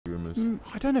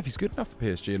honest. I don't know if he's good enough for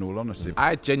PSG, in all honesty.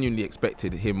 I genuinely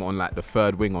expected him on like the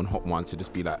third wing on Hot Ones to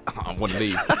just be like, I want to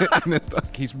leave.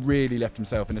 He's really left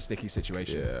himself in a sticky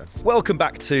situation. Yeah. Welcome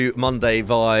back to Monday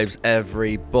Vibes,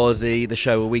 everybody. The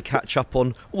show where we catch up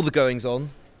on all the goings on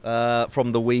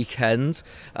from the weekend.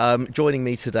 Joining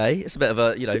me today, it's a bit of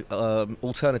a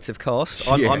alternative cast.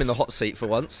 I'm in the hot seat for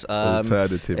once.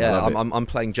 Alternative. Yeah, I'm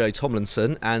playing Joe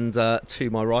Tomlinson, and to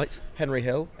my right, Henry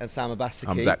Hill and Sam Abasaki.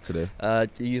 I'm Zach today.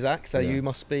 You Zach, so you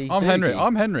must be. I'm Doogie. Henry.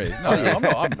 I'm Henry.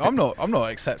 No, I'm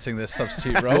not accepting this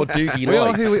substitute role. You're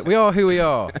Doogie we are who we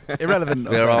are. Irrelevant.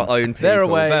 We're our own people. They're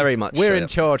away. Very much. We're so. in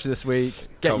charge this week.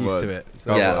 Get used to it.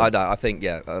 So. Yeah, I know. I think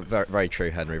very, very true,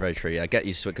 Henry. Very true. Yeah, get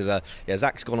used to it because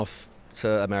Zach's gone off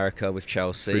to America with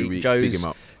Chelsea. 3 weeks, big him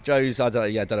up. Joe's I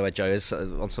don't know where Joe is,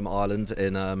 on some island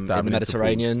in the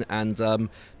Mediterranean, and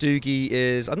Doogie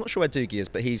is, I'm not sure where Doogie is,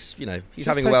 but he's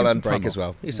having a well-earned break as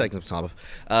well. He's taking some time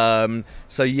off.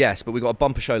 So yes, but we've got a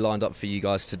bumper show lined up for you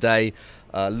guys today.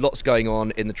 Lots going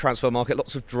on in the transfer market,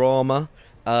 lots of drama.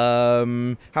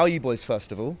 How are you boys?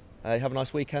 First of all, have a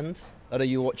nice weekend. I know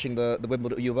you were watching the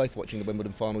Wimbledon. You were both watching the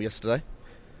Wimbledon final yesterday.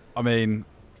 I mean,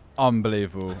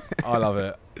 unbelievable. I love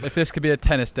it. If this could be a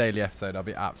Tennis Daily episode, I'd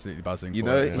be absolutely buzzing. You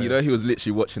know, he was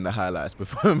literally watching the highlights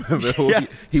before.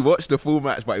 He watched the full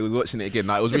match, but he was watching it again.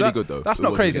 It was really good though. That's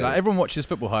not crazy. Like, everyone watches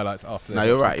football highlights after. No,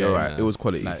 you're right. It was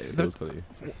quality. It was quality.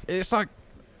 It's like,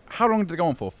 how long did it go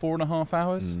on for? 4.5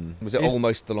 hours? Was it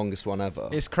almost the longest one ever?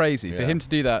 It's crazy for him to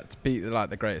do that, to beat like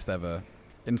the greatest ever.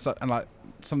 And like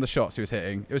some of the shots he was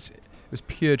hitting, it was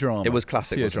pure drama. It was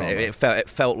classic, wasn't it? It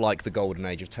felt like the golden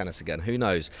age of tennis again. Who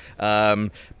knows?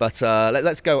 But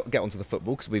let's get onto the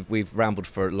football, because we've rambled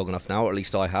for long enough now, or at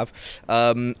least I have.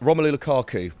 Romelu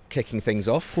Lukaku kicking things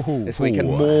off this weekend.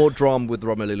 More drama with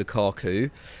Romelu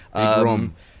Lukaku.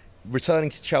 Returning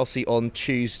to Chelsea on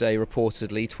Tuesday,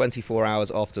 reportedly 24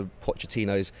 hours after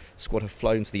Pochettino's squad have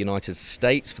flown to the United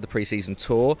States for the pre-season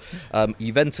tour.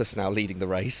 Juventus now leading the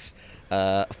race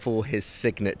for his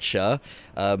signature.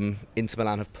 Inter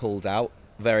Milan have pulled out,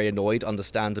 very annoyed,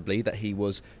 understandably, that he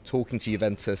was talking to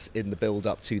Juventus in the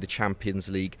build-up to the Champions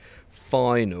League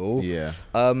final. Yeah.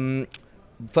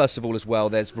 First of all, as well,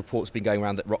 there's reports been going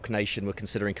around that Rock Nation were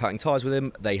considering cutting ties with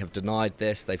him. They have denied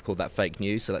this. They've called that fake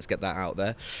news, so let's get that out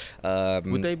there.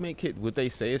 Would they make it? Would they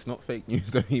say it's not fake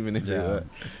news, though, even if they were?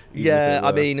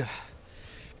 I mean,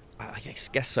 I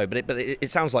guess so, but it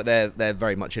sounds like they're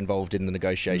very much involved in the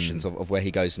negotiations of where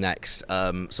he goes next.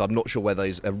 So I'm not sure where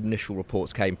those initial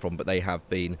reports came from, but they have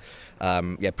been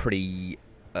pretty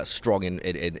strong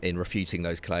in refuting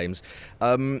those claims.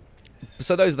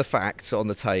 So those are the facts on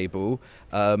the table.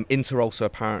 Inter also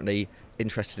apparently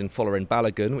interested in following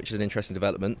Balogun, which is an interesting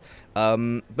development.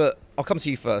 But I'll come to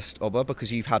you first, Oba,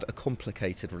 because you've had a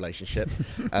complicated relationship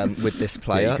with this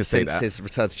player since his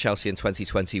return to Chelsea in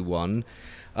 2021.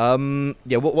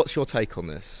 What's your take on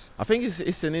this? I think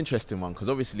it's an interesting one, because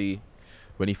obviously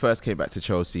when he first came back to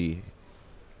Chelsea,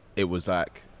 it was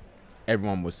like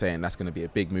everyone was saying that's going to be a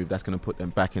big move, that's going to put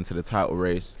them back into the title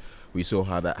race. We saw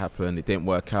how that happened. It didn't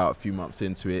work out. A few months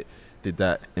into it, did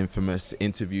that infamous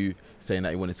interview saying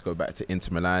that he wanted to go back to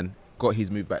Inter Milan. Got his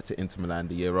move back to Inter Milan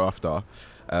the year after.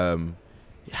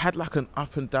 He had like an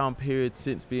up and down period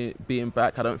since being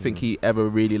back. I don't think he ever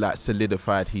really like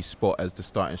solidified his spot as the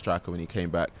starting striker when he came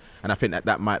back. And I think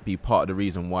that might be part of the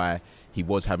reason why he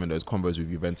was having those combos with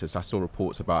Juventus. I saw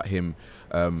reports about him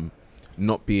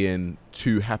not being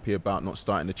too happy about not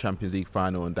starting the Champions League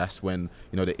final, and that's when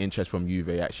the interest from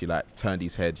Juve actually like turned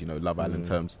his head, Love Island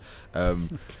terms.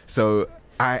 So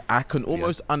I can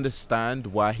almost understand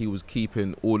why he was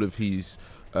keeping all of his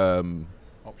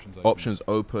options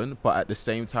open, but at the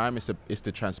same time it's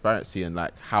the transparency and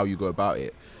like how you go about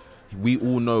it. We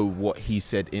all know what he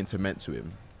said Inter meant to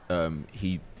him.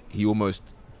 He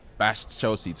almost bashed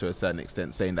Chelsea to a certain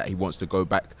extent, saying that he wants to go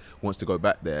back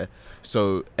there.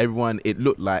 So it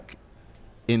looked like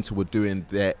Inter were doing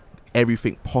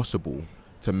everything possible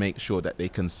to make sure that they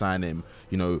can sign him.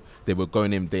 They were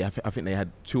going in. I think they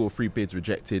had 2 or 3 bids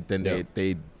rejected. Then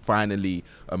they finally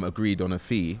agreed on a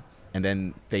fee, and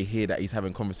then they hear that he's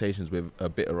having conversations with a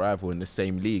bitter rival in the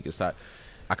same league. It's like,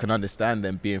 I can understand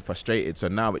them being frustrated. So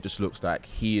now it just looks like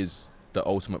he is the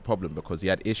ultimate problem, because he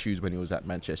had issues when he was at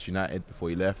Manchester United before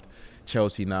he left.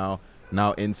 Chelsea now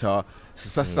Inter.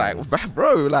 It's just like,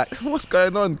 bro, like, what's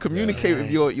going on? Communicate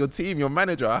with your team, your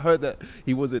manager. I heard that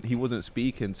he wasn't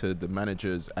speaking to the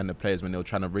managers and the players when they were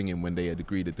trying to ring him when they had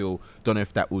agreed a deal. Don't know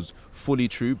if that was fully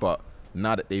true, but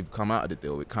now that they've come out of the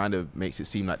deal, it kind of makes it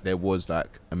seem like there was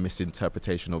like a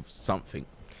misinterpretation of something.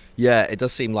 Yeah, it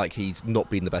does seem like he's not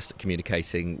been the best at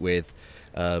communicating with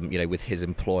with his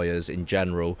employers in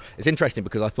general. It's interesting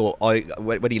because I thought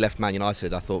when he left Man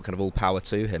United, I thought kind of all power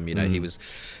to him.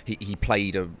 He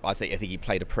played I think he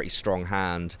played a pretty strong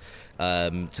hand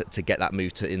to get that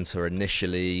move to Inter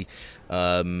initially.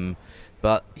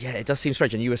 But yeah, it does seem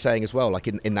strange. And you were saying as well, like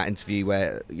in that interview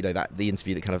where, that the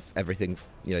interview that kind of everything,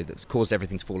 that caused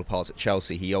everything to fall apart at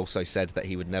Chelsea, he also said that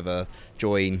he would never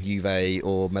join Juve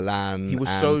or Milan. He was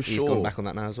so sure. He's gone back on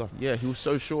that now as well. Yeah, he was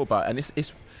so sure about it. And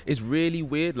it's really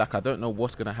weird. Like, I don't know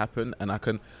what's going to happen. And I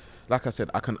can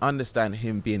understand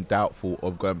him being doubtful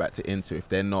of going back to Inter if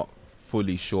they're not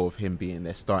fully sure of him being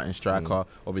their starting striker.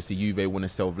 Obviously, Juve want to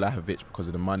sell Vlahovic because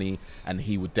of the money, and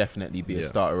he would definitely be a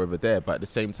starter over there. But at the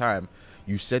same time,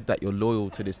 you said that you're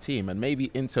loyal to this team, and maybe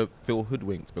Inter feel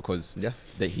hoodwinked because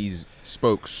that he's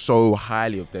spoke so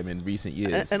highly of them in recent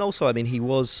years. And also, I mean, he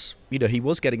was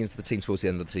getting into the team towards the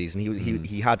end of the season.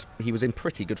 He was in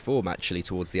pretty good form actually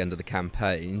towards the end of the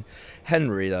campaign.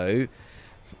 Henry, though,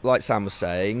 like Sam was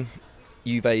saying,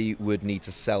 Juve would need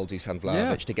to sell Dusan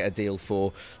Vlahovic to get a deal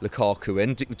for Lukaku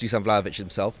in. Dusan Vlahovic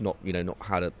himself not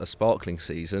had a sparkling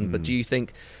season, but do you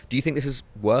think this is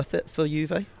worth it for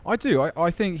Juve? I do.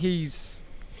 I think he's.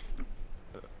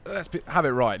 Have it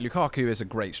right. Lukaku is a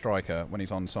great striker when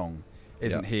he's on song,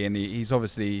 isn't he? And he's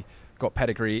obviously got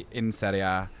pedigree in Serie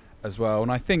A as well.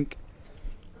 And I think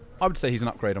I would say he's an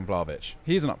upgrade on Vlahovic.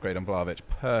 He's an upgrade on Vlahovic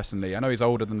personally. I know he's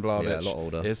older than Vlahovic. Yeah, a lot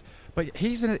older. But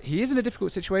he is in a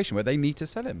difficult situation where they need to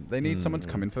sell him. They need someone to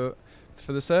come in for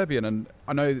the Serbian. And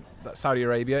I know that Saudi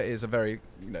Arabia is a very,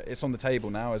 it's on the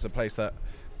table now as a place that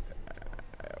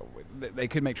they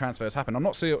could make transfers happen. I'm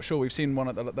not so sure we've seen one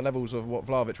at the levels of what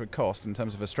Vlahovic would cost in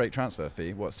terms of a straight transfer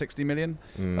fee. What, 60 million?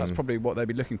 That's probably what they'd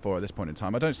be looking for at this point in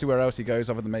time. I don't see where else he goes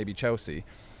other than maybe Chelsea.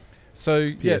 So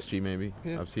PSG maybe.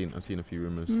 I've seen a few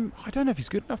rumours. I don't know if he's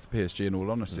good enough for PSG in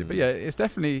all honesty, but yeah, it's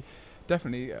definitely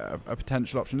a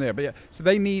potential option there. But yeah, so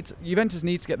Juventus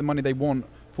needs to get the money they want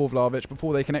for Vlahovic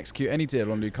before they can execute any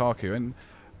deal on Lukaku. And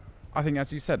I think,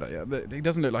 as you said, he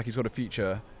doesn't look like he's got a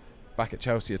future back at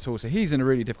Chelsea at all. So he's in a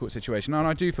really difficult situation, and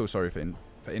I do feel sorry for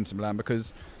Inter Milan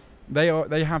because they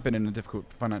have been in a difficult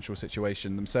financial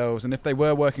situation themselves. And if they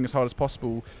were working as hard as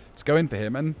possible to go in for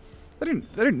him, and they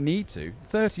don't need to.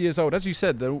 30 years old, as you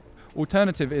said, the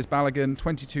alternative is Balogun,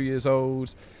 22 years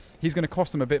old. He's going to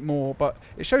cost them a bit more, but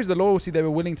it shows the loyalty they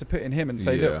were willing to put in him and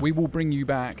say, look, we will bring you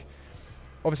back.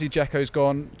 Obviously, Dzeko's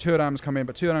gone. Thuram's come in,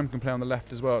 but Thuram can play on the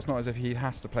left as well. It's not as if he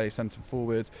has to play centre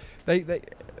forwards.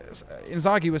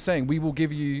 Inzaghi was saying, we will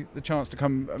give you the chance to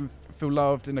come and feel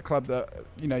loved in a club that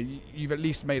you've at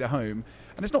least made a home.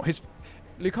 And it's not his.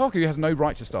 Lukaku has no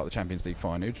right to start the Champions League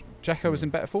final. Dzeko was in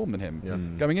better form than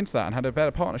him going into that and had a better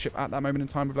partnership at that moment in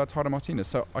time with Lautaro Martinez.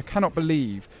 So I cannot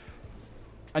believe.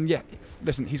 And yet,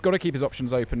 listen, he's got to keep his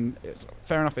options open. It's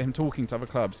fair enough for him talking to other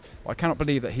clubs, but I cannot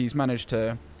believe that he's managed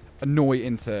to annoy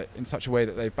Inter in such a way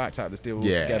that they've backed out of this deal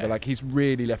altogether. Like, he's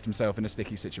really left himself in a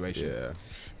sticky situation.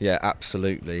 Yeah,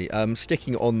 absolutely.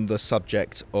 Sticking on the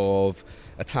subject of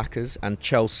attackers and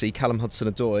Chelsea, Callum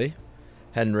Hudson-Odoi,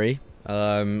 Henry.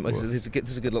 There's a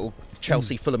good little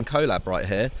Chelsea-Fulham collab right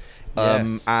here.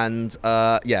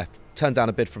 Turned down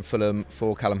a bid from Fulham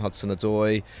for Callum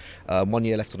Hudson-Odoi. 1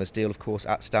 year left on his deal, of course,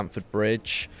 at Stamford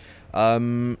Bridge. I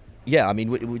mean,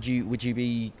 would you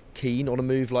be keen on a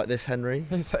move like this, Henry?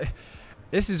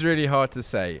 This is really hard to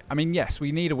say. I mean, yes,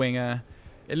 we need a winger.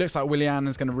 It looks like Willian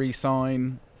is going to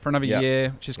re-sign for another year,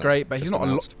 which is great, but he's not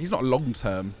a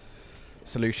long-term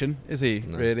solution, is he?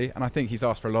 No. Really? And I think he's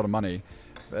asked for a lot of money.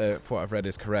 For what I've read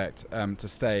is correct, to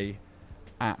stay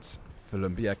at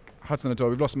Fulham. But yeah, Hudson-Odoi.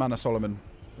 We've lost Manor Solomon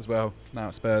as well now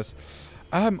at Spurs.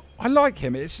 I like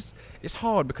him. It's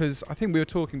hard because I think we were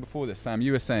talking before this, Sam.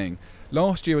 You were saying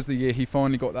last year was the year he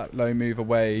finally got that low move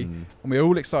away, and we were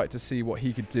all excited to see what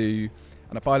he could do.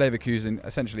 And at Bayer Leverkusen,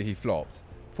 essentially he flopped.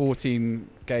 14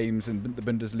 games in the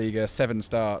Bundesliga, 7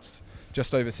 starts,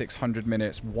 just over 600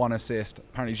 minutes, 1 assist.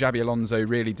 Apparently Xabi Alonso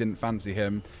really didn't fancy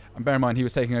him. And bear in mind, he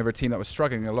was taking over a team that was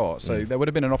struggling a lot. So there would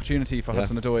have been an opportunity for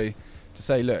Hudson-Odoi to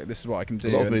say, look, this is what I can do.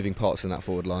 A lot of moving parts in that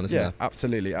forward line, isn't there? Yeah,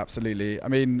 absolutely. I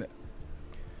mean,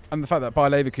 and the fact that Bayer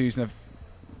Leverkusen have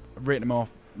written him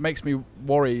off makes me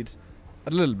worried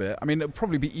a little bit. I mean, it would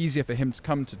probably be easier for him to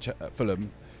come to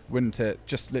Fulham, wouldn't it?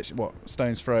 Just literally,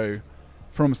 stone's throw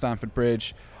from Stamford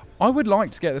Bridge. I would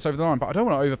like to get this over the line, but I don't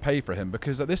want to overpay for him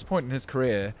because at this point in his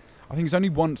career, I think he's only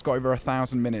once got over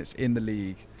 1,000 minutes in the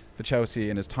league for Chelsea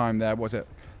in his time there. Was it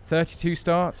 32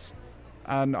 starts?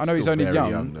 And I know he's only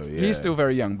young. Though, yeah. He's still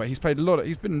very young, but he's played a lot.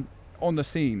 He's been on the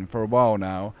scene for a while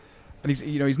now, and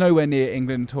he's nowhere near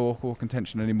England talk or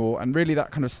contention anymore. And really,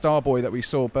 that kind of star boy that we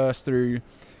saw burst through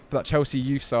for that Chelsea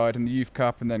youth side in the Youth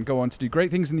Cup, and then go on to do great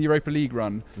things in the Europa League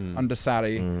run under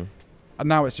Sarri. And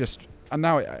now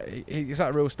he's at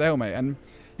a real stalemate. And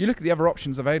you look at the other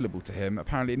options available to him.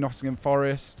 Apparently Nottingham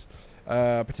Forest,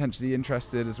 potentially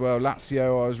interested as well.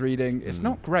 Lazio, I was reading. It's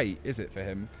not great, is it, for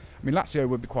him? I mean, Lazio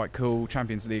would be quite cool,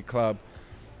 Champions League club.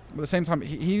 But at the same time,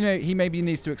 he maybe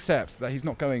needs to accept that he's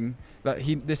not going.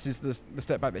 This is the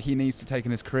step back that he needs to take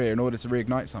in his career in order to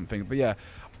reignite something. But yeah,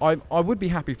 I would be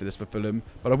happy for this for Fulham,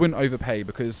 but I wouldn't overpay,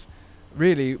 because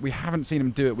really we haven't seen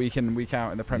him do it week in and week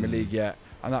out in the Premier League yet,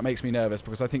 and that makes me nervous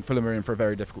because I think Fulham are in for a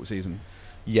very difficult season.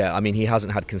 Yeah, I mean, he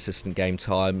hasn't had consistent game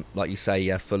time, like you say.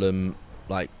 Yeah, Fulham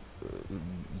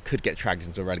could get dragged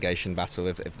into a relegation battle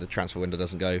if the transfer window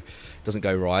doesn't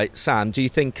go right. Sam, do you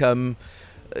think?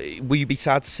 Will you be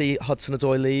sad to see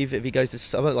Hudson-Odoi leave if he goes this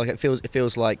summer? Like, it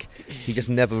feels like he just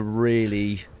never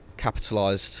really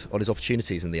capitalised on his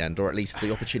opportunities in the end, or at least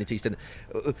the opportunities didn't.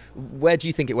 Where do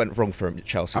you think it went wrong for him at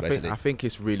Chelsea? I think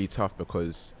it's really tough,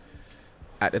 because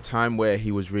at the time where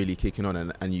he was really kicking on,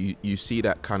 and you see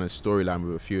that kind of storyline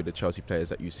with a few of the Chelsea players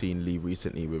that you've seen leave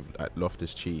recently, with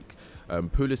Loftus-Cheek,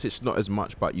 Pulisic not as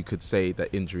much, but you could say that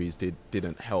injuries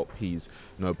didn't help his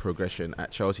progression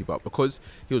at Chelsea. But because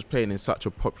he was playing in such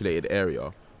a populated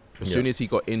area, as soon as he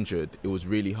got injured, it was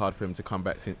really hard for him to come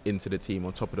back into the team,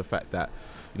 on top of the fact that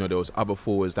there was other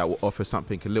forwards that will offer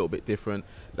something a little bit different.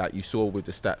 Like you saw with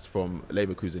the stats from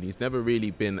Leverkusen, he's never really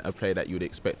been a player that you would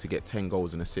expect to get 10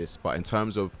 goals and assists, but in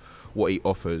terms of what he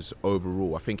offers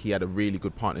overall, I think he had a really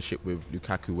good partnership with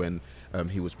Lukaku when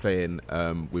he was playing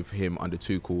with him under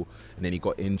Tuchel, and then he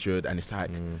got injured, and it's like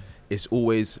it's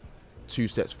always 2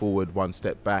 steps forward, 1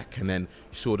 step back. And then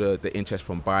you saw the interest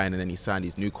from Bayern, and then he signed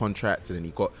his new contract, and then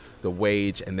he got the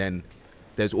wage, and then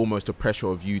there's almost a pressure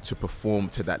of you to perform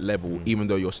to that level, even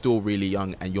though you're still really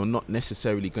young and you're not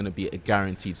necessarily going to be a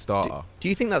guaranteed starter. Do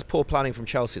you think that's poor planning from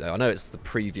Chelsea, though? I know it's the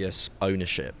previous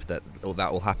ownership that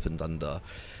all happened under,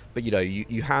 but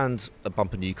you hand a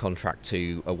bumper new contract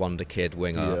to a wonder kid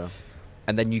winger,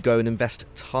 and then you go and invest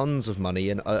tons of money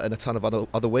in a ton of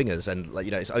other wingers, and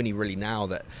it's only really now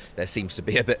that there seems to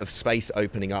be a bit of space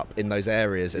opening up in those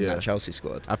areas in that Chelsea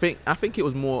squad. I think it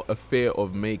was more a fear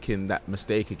of making that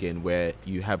mistake again, where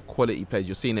you have quality players.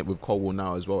 You're seeing it with Colwell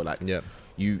now as well.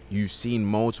 You've seen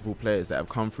multiple players that have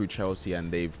come through Chelsea,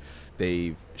 and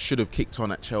they should have kicked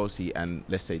on at Chelsea, and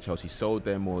let's say Chelsea sold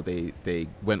them, or they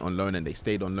went on loan and they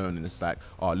stayed on loan, and it's like,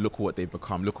 oh, look at what they've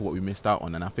become, look at what we missed out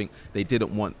on. And I think they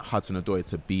didn't want Hudson-Odoi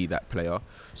to be that player,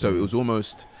 so it was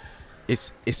almost,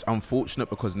 it's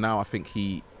unfortunate, because now I think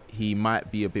he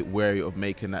might be a bit wary of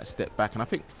making that step back, and I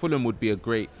think Fulham would be a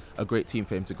great team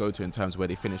for him to go to, in terms of where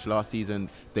they finished last season.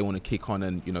 They want to kick on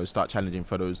and start challenging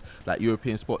for those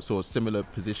European spots, or similar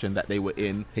position that they were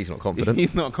in. He's not confident.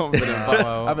 He's not confident.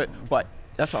 But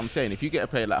that's what I'm saying. If you get a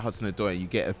player like Hudson-Odoi, you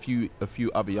get a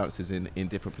few other youngsters in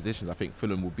different positions, I think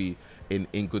Fulham will be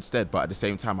in good stead. But at the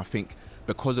same time, I think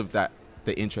because of that,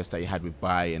 the interest that he had with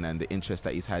Bayern and the interest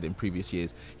that he's had in previous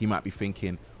years, he might be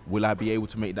thinking, will I be able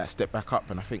to make that step back up?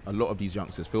 And I think a lot of these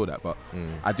youngsters feel that, but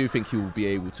I do think he will be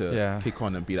able to kick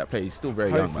on and be that player. He's still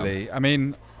very young, man. I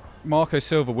mean, Marco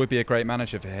Silva would be a great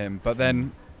manager for him, but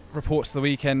then reports the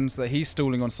weekends that he's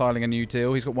stalling on signing a new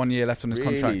deal. He's got 1 year left on his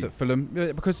contract at Fulham,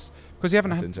 because he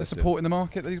haven't had the support in the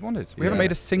market that he wanted. We haven't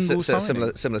made a single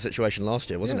signing. Similar situation last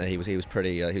year, wasn't it? He was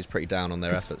pretty down on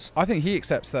their efforts. I think he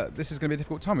accepts that this is going to be a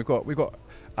difficult time. We've got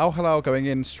Al Hilal going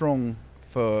in strong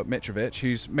for Mitrovic,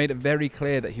 who's made it very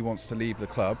clear that he wants to leave the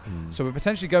club. So we're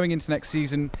potentially going into next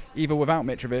season either without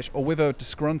Mitrovic or with a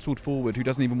disgruntled forward who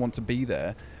doesn't even want to be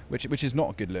there, which is not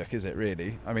a good look, is it,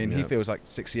 really? I mean, he feels like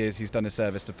 6 years he's done his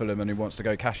service to Fulham, and he wants to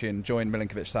go cash in, join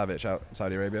Milinkovic-Savic out in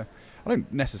Saudi Arabia. I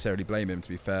don't necessarily blame him, to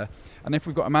be fair. And if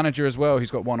we've got a manager as well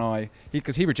who's got one eye,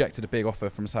 because he rejected a big offer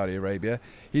from Saudi Arabia,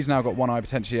 he's now got one eye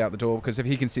potentially out the door, because if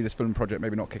he can see this Fulham project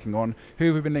maybe not kicking on, who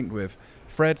have we been linked with?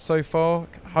 Fred so far,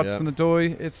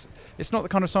 Hudson-Odoi. It's not the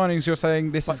kind of signings you're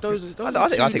saying this is.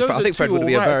 I think Fred would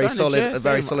be a very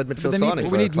solid midfield signing.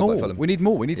 We need more. We need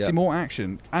more. We need to see more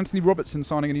action. Anthony Robinson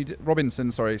signing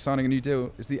a new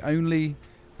deal is the only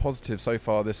positive so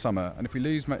far this summer. And if we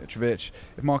lose Mitrovic,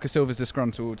 if Marcus Silva's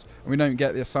disgruntled, and we don't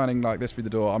get a signing like this through the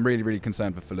door, I'm really, really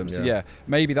concerned for Fulham. So yeah,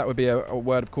 maybe that would be a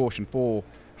word of caution for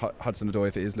Hudson-Odoi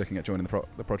if it is looking at joining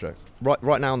the project.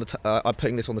 Right now, I'm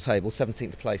putting this on the table.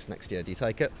 17th place next year. Do you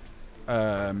take it?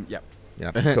 Yeah.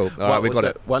 Yeah. Cool. All right, we've got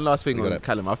it. One last thing on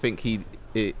Callum. I think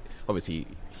obviously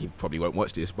he probably won't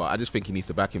watch this, but I just think he needs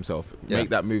to back himself. Make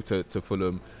that move to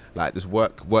Fulham. Like, just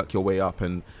work your way up,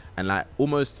 and like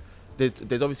almost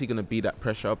there's obviously going to be that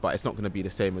pressure, but it's not going to be the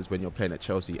same as when you're playing at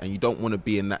Chelsea, and you don't want to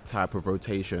be in that type of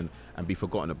rotation and be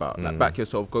forgotten about. Like, back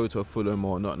yourself, go to a Fulham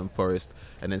or Nottingham Forest,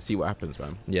 and then see what happens,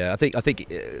 man. Yeah, I think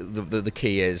the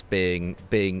key is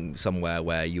being somewhere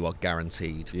where you are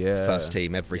guaranteed first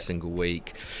team every single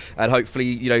week, and hopefully,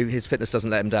 you know, his fitness doesn't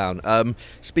let him down.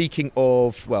 Speaking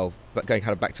of, well, but going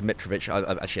kind of back to Mitrovic,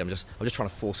 I'm just trying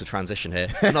to force a transition here.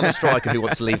 Another striker who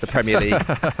wants to leave the Premier League,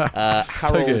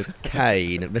 Harold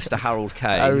Kane, Mr. Harold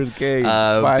Kane. Harold Kane,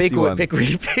 spicy one. Big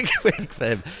week for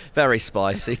him. Very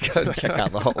spicy. Go and check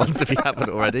out the hot ones if you haven't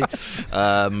already.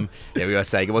 Yeah, we were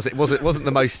saying it wasn't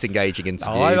the most engaging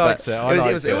interview. I liked it.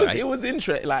 It was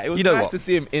interesting. Like, it was nice to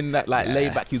see him in that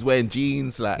laid back. He was wearing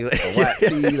jeans, like a white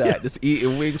tee, like just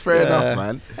eating wings. Fair enough,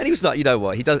 man. And he was like, you know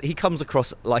what? He comes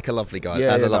across like a lovely guy.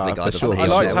 As a lovely guy. Sure. I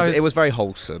liked how it was very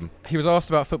wholesome. He was asked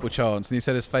about football chants, and he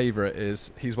said his favourite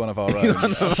is "He's one of our own." I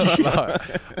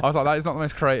was like, that is not the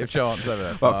most creative chant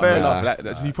ever. But fair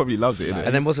enough. He probably loves it, innit?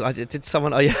 And then did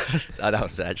someone? Oh yeah, that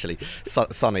was actually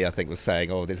Sonny. I think was saying,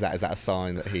 "Oh, is that a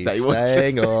sign that he's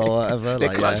staying or whatever?"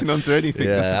 They're clutching onto anything.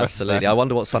 Yeah, absolutely. I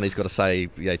wonder what Sonny's got to say,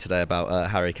 today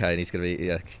about Harry Kane. He's going to be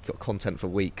got content for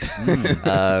weeks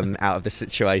out of this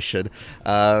situation.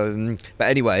 But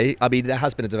anyway, I mean, there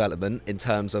has been a development in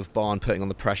terms of Bayern putting on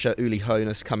the pressure. Uli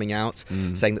Hoeneß coming out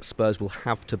saying that Spurs will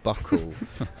have to buckle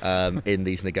in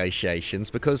these negotiations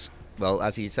because, well,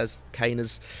 as he says, Kane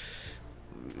has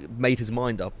made his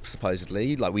mind up,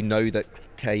 supposedly. Like, we know that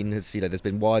Kane has, there's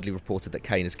been widely reported that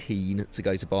Kane is keen to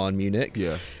go to Bayern Munich.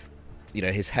 Yeah.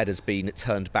 His head has been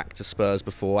turned back to Spurs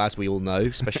before, as we all know,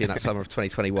 especially in that summer of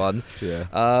 2021.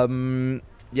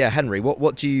 Yeah. Henry,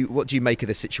 what do you make of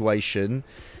this situation?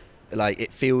 Like,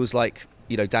 it feels like,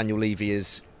 Daniel Levy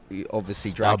is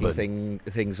obviously dragging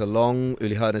things along.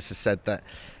 Uli Hoeneß has said that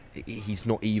he's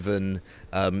not even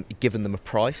given them a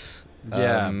price.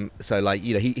 So, like,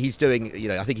 he's doing.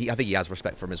 I think he has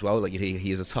respect for him as well. Like,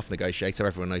 he is a tough negotiator.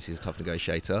 Everyone knows he's a tough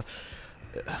negotiator.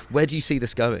 Where do you see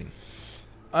this going?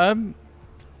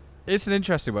 It's an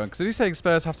interesting one because if he's saying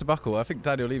Spurs have to buckle, I think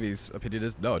Daniel Levy's opinion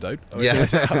is no, I don't.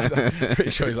 I'm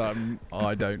pretty sure he's like,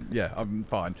 I don't. Yeah, I'm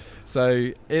fine.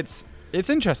 So it's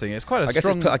interesting. It's quite a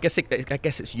strong. I guess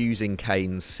it's using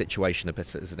Kane's situation a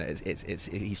bit, isn't it? It's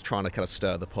he's trying to kind of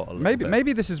stir the pot a little bit.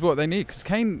 Maybe this is what they need because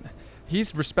Kane.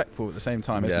 He's respectful at the same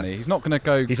time, isn't he? He's not going to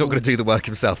go. He's not going to do the work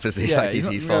himself, is he? Yeah,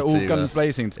 he's far all guns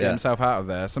blazing to get himself out of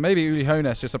there. So maybe Uli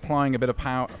Hoeneß just applying a bit of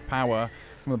power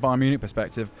from the Bayern Munich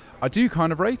perspective. I do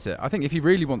kind of rate it. I think if he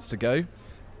really wants to go,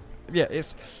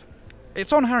 it's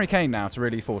on Harry Kane now to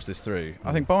really force this through.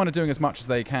 I think Bayern are doing as much as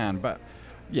they can, but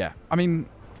I mean,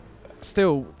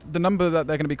 still the number that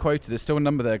they're going to be quoted is still a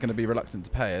number they're going to be reluctant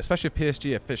to pay, especially if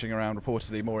PSG are fishing around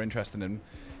reportedly more interested in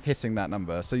hitting that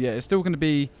number. So it's still going to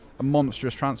be a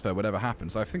monstrous transfer whatever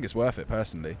happens. I think it's worth it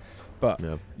personally, but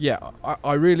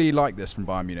I really like this from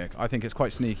Bayern Munich. I think it's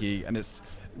quite sneaky, and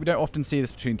we don't often see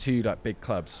this between two big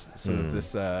clubs, sort of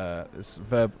this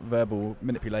verbal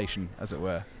manipulation, as it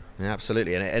were. Yeah,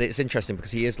 absolutely, and it's interesting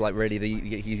because he is like really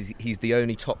he's the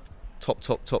only top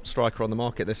striker on the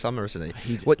market this summer, isn't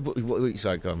he?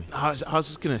 Sorry, go on. I was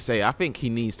just going to say, I think he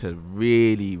needs to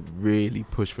really, really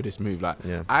push for this move. Like,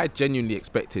 I genuinely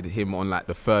expected him on like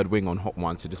the third wing on Hot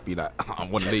Ones to just be like, I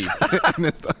want to leave and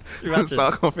then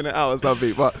start coughing it out or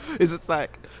something. But it's just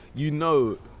like, you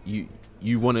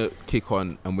want to kick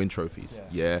on and win trophies.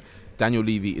 Yeah. Daniel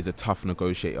Levy is a tough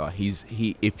negotiator.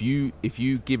 If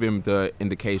you give him the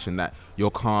indication that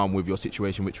you're calm with your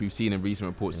situation, which we've seen in recent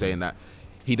reports saying that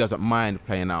he doesn't mind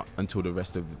playing out until the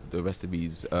rest of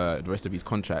his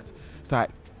contract. It's like,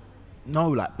 no,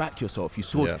 like, back yourself. You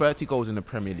scored 30 goals in the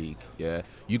Premier League. Yeah,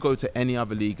 you go to any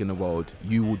other league in the world,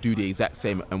 you will do the exact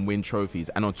same and win trophies.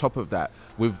 And on top of that,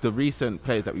 with the recent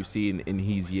players that we've seen in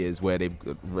his years, where they've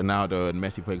Ronaldo and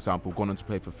Messi, for example, gone on to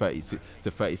play for 36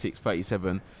 to 36,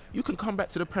 37, you can come back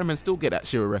to the Premier and still get that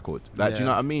Shearer record. Like, do you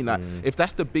know what I mean? Like, if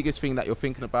that's the biggest thing that you're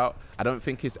thinking about, I don't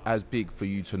think it's as big for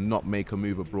you to not make a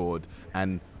move abroad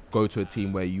and go to a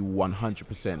team where you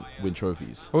 100% win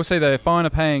trophies. I will say though, if Bayern are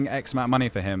paying X amount of money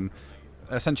for him,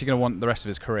 they're essentially going to want the rest of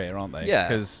his career, aren't they? Yeah.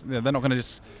 Because they're not going to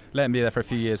just let him be there for a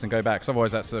few years and go back, because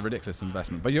otherwise that's a ridiculous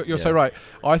investment. But you're so right.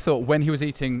 I thought when he was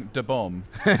eating Da Bomb,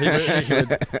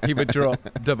 he would drop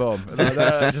Da Bomb.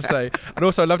 Just say. And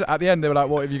also I loved it. At the end, they were like,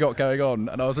 what have you got going on?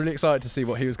 And I was really excited to see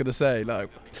what he was going to say. Like,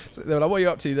 so they were like, what are you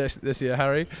up to this year,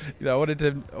 Harry? I wanted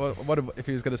if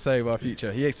he was going to say about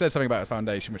future. He said something about his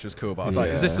foundation, which was cool. But I was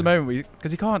like, is this the moment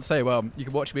because he can't say, well, you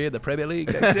can watch me in the Premier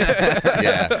League next year.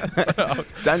 Yeah. So I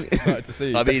was excited to see.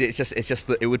 I mean, it's just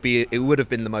that it would have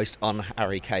been the most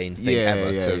un-Harry Kane thing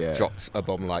ever to have dropped a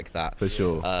bomb like that. For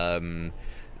sure.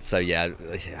 So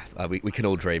we can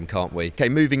all dream, can't we? Okay,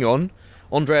 moving on.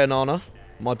 Andre Onana.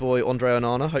 My boy Andre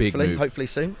Onana, hopefully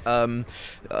soon.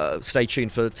 Stay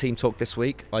tuned for Team Talk this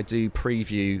week. I do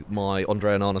preview my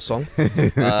Andre Onana song.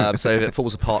 So if it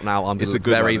falls apart now, I'm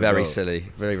very silly.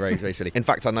 Very silly. In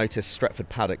fact, I noticed Stretford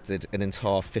Paddock did an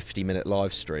entire 50-minute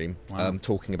live stream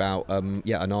talking about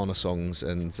Onana songs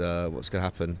and what's going to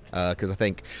happen. Because I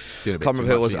think, I can't remember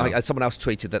who it was, someone else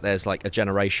tweeted that there's like a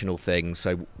generational thing.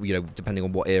 So, depending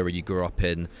on what era you grew up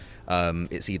in,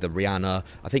 it's either Rihanna,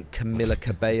 I think Camila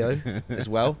Cabello as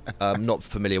well. Not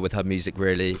familiar with her music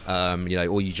really.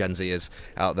 All you Gen Zers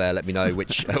out there, let me know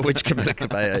which Camila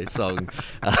Cabello song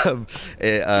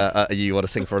you want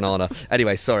to sing for Onana.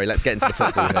 Anyway, sorry, let's get into the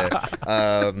football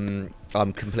here.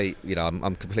 I'm completely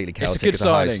chaotic. It's a good as a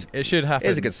signing. host. It should happen.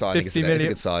 It is a good signing, isn't it? It's a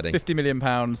good signing. £50 million,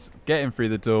 get him through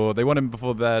the door. They want him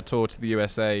before their tour to the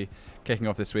USA kicking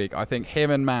off this week. I think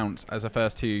him and Mount as a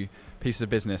first two pieces of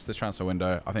business this transfer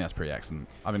window, I think that's pretty excellent.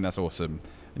 I think that's awesome.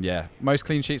 And yeah, most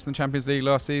clean sheets in the Champions League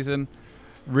last season.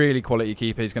 Really quality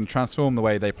keeper. He's going to transform the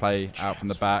way they play out from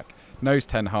the back. Knows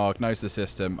Ten Hag, knows the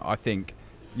system. I think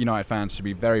United fans should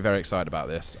be very, very excited about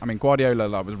this. I mean,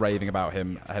 Guardiola was raving about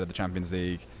him ahead of the Champions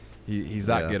League. He's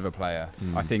that good of a player.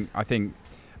 I think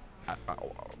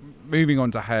moving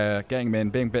on to Hair, getting him in,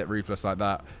 being a bit ruthless like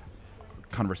that,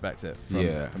 kind of respect it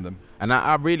from them. And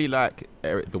I really like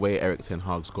the way Erik Ten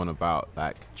Hag's gone about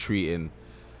like treating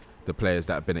the players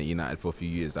that have been at United for a few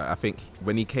years. Like, I think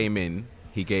when he came in,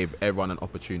 he gave everyone an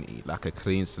opportunity, like a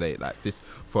clean slate. Like this,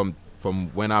 from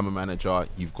when I'm a manager,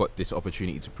 you've got this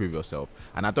opportunity to prove yourself.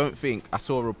 And I don't think I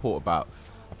saw a report about,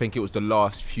 I think it was the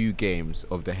last few games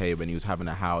of De Gea when he was having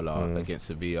a howler against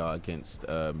Sevilla, against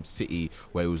City,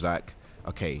 where he was like,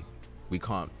 okay, we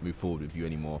can't move forward with you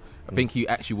anymore. I think he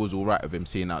actually was all right with him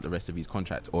seeing out the rest of his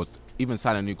contract, or even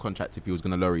sign a new contract if he was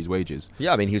going to lower his wages.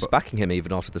 Yeah, I mean, he was backing him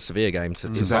even after the Sevilla game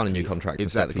to sign a new contract and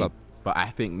stay at the club. But I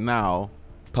think now,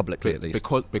 publicly at least,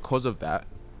 because of that,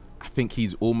 I think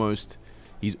he's almost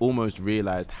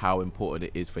realised how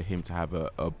important it is for him to have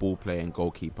a ball-playing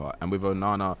goalkeeper. And with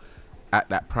Onana at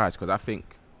that price, because I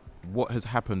think what has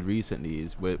happened recently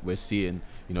is we're seeing,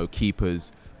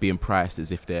 keepers being priced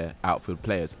as if they're outfield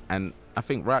players, and I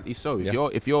think rightly so.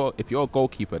 If you're a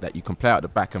goalkeeper that you can play out the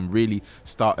back and really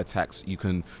start attacks, you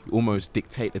can almost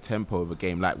dictate the tempo of a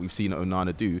game like we've seen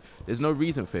Onana do. There's no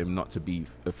reason for him not to be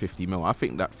a 50 mil. I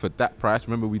think that for that price,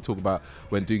 remember we talked about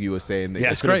when Doogie was saying that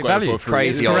it's great value.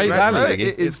 Crazy argument.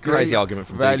 It's crazy argument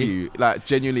from value. Like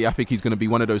genuinely, I think he's going to be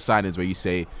one of those signings where you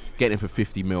say getting him for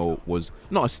 50 mil was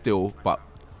not a steal, but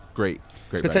great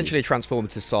potentially value. A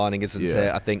transformative signing, isn't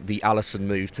it? I think the Alisson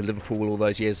move to Liverpool all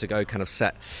those years ago kind of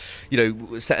set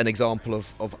an example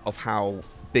of how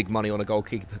big money on a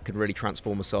goalkeeper can really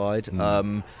transform a side.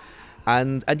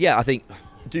 And I think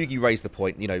Doogie raised the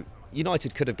point,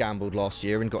 United could have gambled last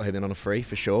year and got him in on a free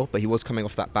for sure, but he was coming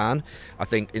off that ban. I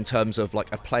think in terms of like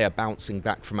a player bouncing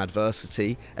back from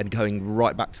adversity and going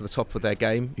right back to the top of their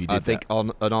game, I think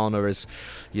Onana is,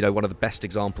 one of the best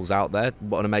examples out there.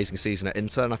 What an amazing season at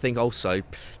Inter, and I think also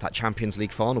that Champions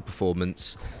League final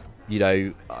performance,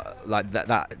 like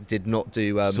that did not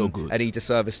do so good. Any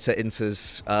disservice to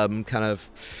Inter's kind of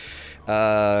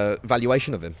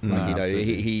valuation of him.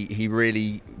 He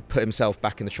really put himself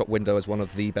back in the shop window as one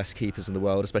of the best keepers in the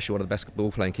world, especially one of the best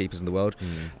ball playing keepers in the world.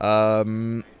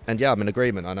 And I'm in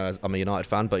agreement. I know I'm a United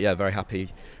fan, but very happy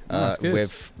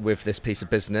with this piece of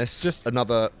business.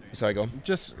 Sorry, go on.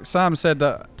 Just Sam said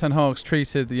that Ten Hag's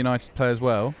treated the United players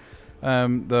well,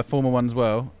 the former ones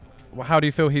well. How do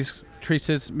you feel he's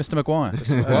treated Mr. Maguire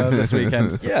this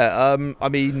weekend?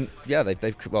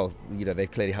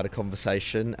 They've clearly had a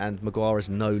conversation, and Maguire is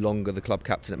no longer the club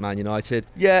captain at Man United.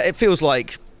 It feels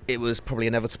like it was probably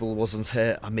inevitable, wasn't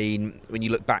it? I mean, when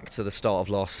you look back to the start of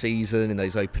last season, in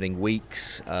those opening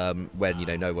weeks, when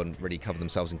no one really covered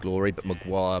themselves in glory, but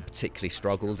Maguire particularly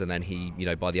struggled, and then he,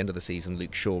 by the end of the season,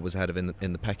 Luke Shaw was ahead of in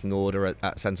the pecking order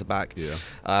at centre back.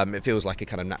 It feels like a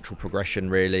kind of natural progression,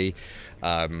 really.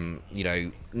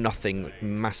 Nothing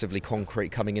massively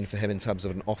concrete coming in for him in terms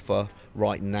of an offer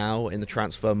right now in the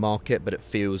transfer market, but it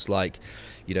feels like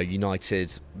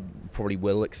United probably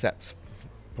will accept.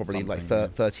 Probably something,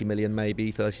 like 30 million, maybe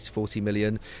 30 to 40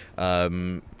 million.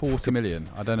 40 million,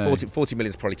 I don't know. 40 million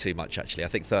is probably too much, actually. I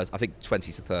think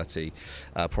 20 to 30,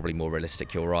 probably more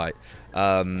realistic. You're right.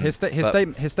 His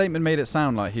statement made it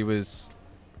sound like he was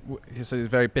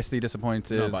very bitterly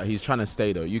disappointed. No, but he's trying to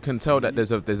stay though. You can tell that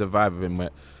there's a vibe of him where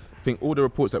I think all the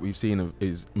reports that we've seen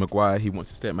is Maguire. He wants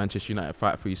to stay at Manchester United,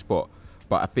 fight for his spot.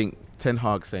 But I think Ten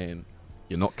Hag saying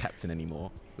you're not captain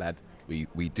anymore, lad.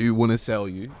 we do want to sell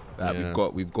you.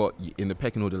 We've got in the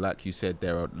pecking order, like you said,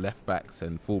 there are left backs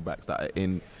and full backs that are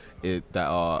in it, that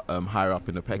are higher up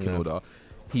in the pecking order.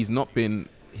 He's not been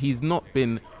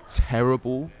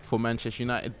terrible for Manchester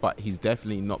United, but he's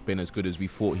definitely not been as good as we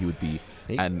thought he would be.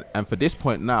 And for this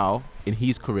point now in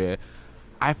his career,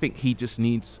 I think he just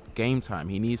needs game time.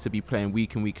 He needs to be playing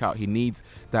week in, week out. He needs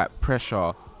that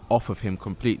pressure off of him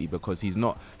completely, because he's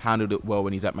not handled it well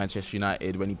when he's at Manchester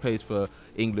United. When he plays for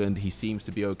England, he seems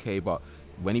to be okay, but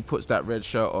when he puts that red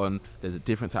shirt on, there's a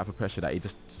different type of pressure that he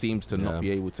just seems to not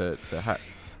be able to hack.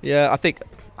 Yeah, I think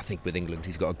with England,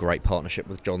 he's got a great partnership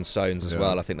with John Stones as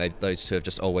well. I think those two have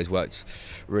just always worked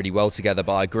really well together.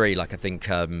 But I agree. Like, I think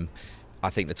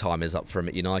the time is up for him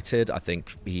at United. I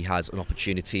think he has an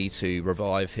opportunity to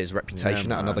revive his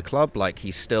reputation at another club. Like,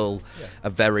 he's still a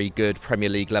very good Premier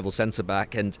League level centre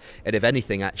back, and if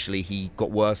anything, actually, he got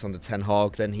worse under Ten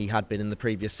Hag than he had been in the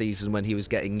previous season when he was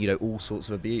getting all sorts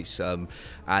of abuse.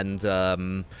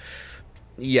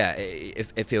 Yeah,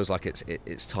 it feels like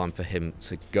it's time for him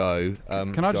to go.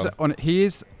 Can I just say, he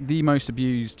is the most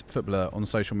abused footballer on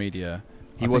social media.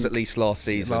 He was at least last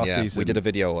season. We did a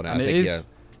video on it. And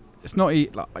it's not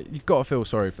like, you've got to feel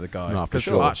sorry for the guy. No, for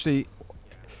sure. Actually,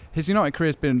 his United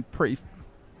career's been pretty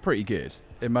good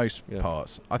in most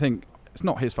parts. I think it's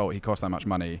not his fault he cost that much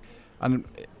money, and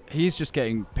he's just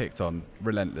getting picked on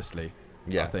relentlessly.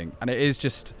 I think,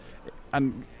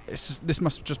 and this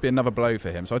must just be another blow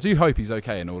for him. So I do hope he's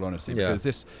okay, in all honesty,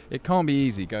 because it can't be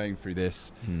easy going through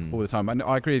this all the time. And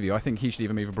I agree with you. I think he should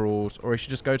either move abroad, or he should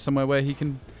just go to somewhere where he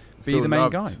can be the main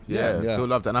guy. Feel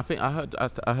loved. And I think I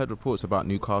heard reports about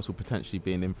Newcastle potentially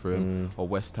being in for him, or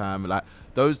West Ham, like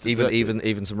those.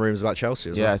 Even some rumours about Chelsea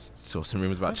as well. Yeah, I saw some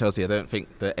rumours about Chelsea. I don't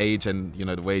think the age and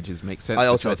the wages make sense. I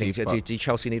also think, do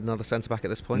Chelsea need another centre back at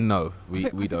this point? No,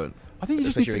 we don't. I think he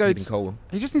just needs to go.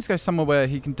 He just needs to go somewhere where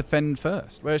he can defend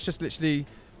first, where it's just literally,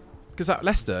 because at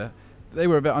Leicester they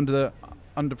were a bit under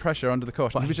pressure, under the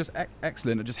cosh. He was just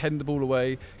excellent at just heading the ball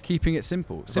away, keeping it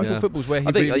simple. Football's where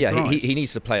he he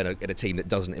needs to play in a team that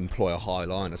doesn't employ a high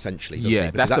line, essentially.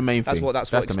 That's the main thing.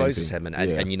 That's what exposes him.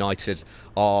 And United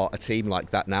are a team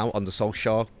like that now under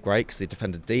Solskjaer. Great, because they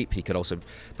defended deep. He could also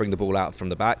bring the ball out from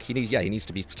the back. He needs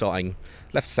to be starting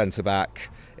left centre back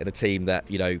in a team that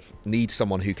needs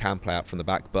someone who can play out from the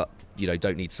back, but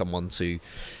don't need someone to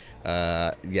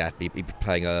be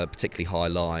playing a particularly high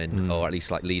line, or at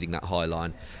least like leading that high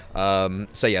line.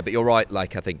 But you're right.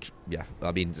 Like, I think,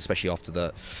 I mean, especially after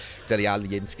the Dele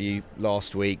Alli interview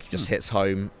last week, just hits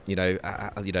home.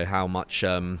 How much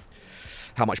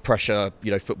pressure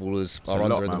footballers are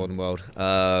under in the modern world.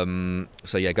 Go and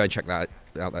check that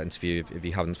out, that interview if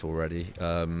you haven't already.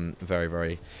 Very,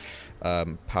 very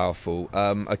powerful.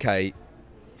 Okay,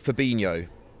 Fabinho,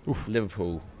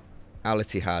 Liverpool, Al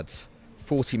Ittihad.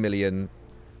 40 million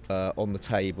on the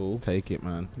table. Take it,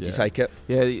 man. You take it?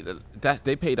 Yeah,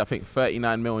 they paid, I think,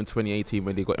 39 mil in 2018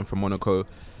 when they got him from Monaco.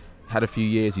 Had a few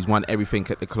years. He's won everything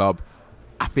at the club.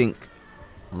 I think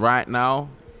right now,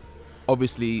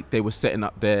 obviously, they were setting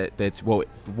up the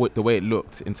way it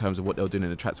looked in terms of what they were doing in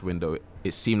the transfer window,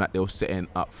 it seemed like they were setting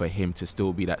up for him to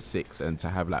still be that 6 and to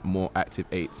have like more active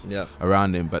 8s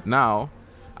around him. But now,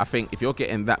 I think if you're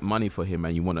getting that money for him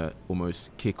and you want to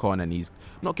almost kick on, and he's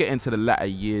not getting to the latter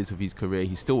years of his career,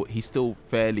 he's still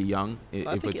fairly young.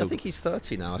 I think he's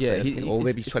 30 now. Or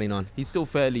maybe he's 29. He's still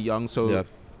fairly young, so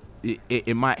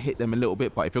it might hit them a little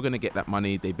bit. But if you're going to get that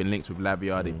money, they've been linked with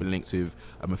Lavia, they've been linked with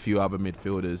a few other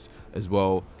midfielders as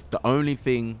well. The only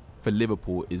thing for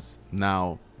Liverpool is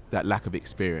now that lack of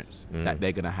experience that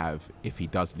they're going to have if he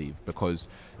does leave. Because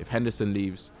if Henderson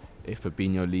leaves, if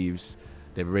Fabinho leaves,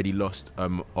 they've already lost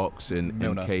Ox and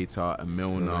Keita and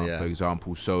Milner, for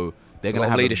example. So they're going to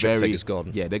have leadership figures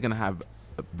gone. Yeah, they're going to have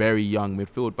a very young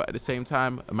midfield. But at the same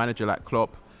time, a manager like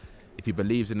Klopp, if he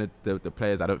believes in the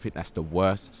players, I don't think that's the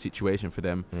worst situation for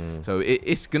them. So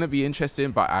it's going to be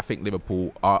interesting. But I think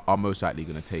Liverpool are most likely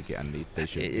going to take it, and they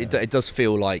should. It does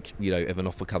feel like, if an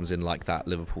offer comes in like that,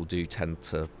 Liverpool do tend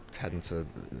to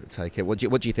take it. What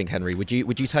do you think, Henry? Would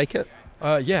you take it?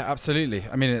 Yeah, absolutely.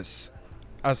 I mean, it's.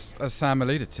 As Sam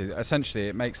alluded to, essentially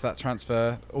it makes that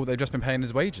transfer, all they've just been paying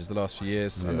his wages the last few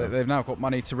years, and they've now got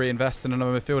money to reinvest in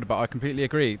another midfielder. But I completely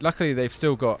agree. Luckily, they've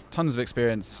still got tons of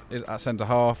experience at centre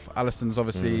half. Alisson's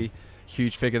obviously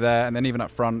huge figure there, and then even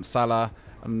up front, Salah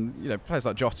and players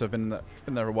like Jota have been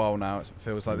there a while now. It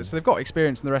feels like this. So they've got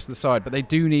experience in the rest of the side, but they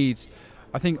do need.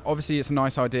 I think obviously it's a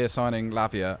nice idea signing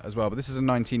Lavia as well, but this is a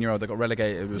 19-year-old that got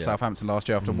relegated with Southampton last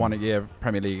year after 1 year of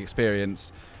Premier League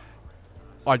experience.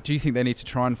 I do think they need to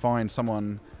try and find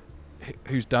someone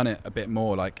who's done it a bit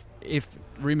more. Like, if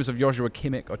rumours of Joshua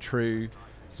Kimmich are true,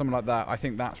 someone like that. I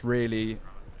think that's really.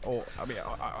 Or I mean,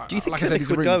 do you think like Kimmich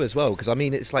would go as well? Because I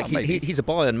mean, it's like he's a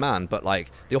Bayern man, but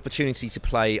like the opportunity to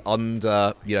play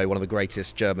under one of the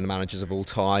greatest German managers of all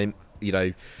time.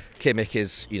 Kimmich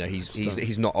is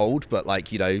he's not old, but like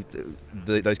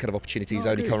those kind of opportunities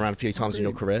only come around a few times in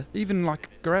your career. Even like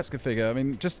Goretzka figure. I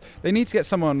mean, just they need to get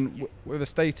someone with a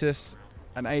status,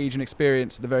 an age, and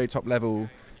experience at the very top level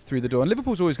through the door. And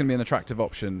Liverpool's always going to be an attractive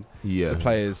option to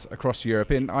players across Europe.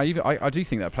 And I do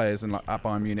think that players at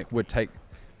Bayern Munich would take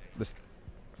this.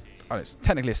 It's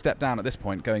technically a step down at this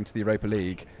point, going to the Europa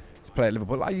League to play at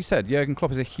Liverpool. Like you said, Jurgen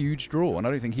Klopp is a huge draw, and I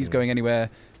don't think he's going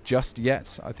anywhere just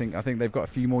yet. I think they've got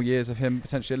a few more years of him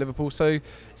potentially at Liverpool. So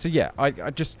yeah, I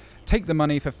just take the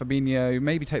money for Fabinho,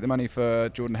 maybe take the money for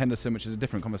Jordan Henderson, which is a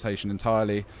different conversation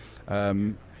entirely.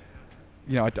 I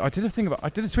did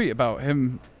a tweet about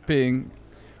him being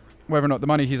whether or not the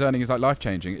money he's earning is like life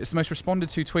changing. It's the most responded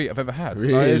to tweet I've ever had.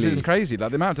 Really? It's crazy. Like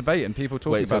the amount of debate and people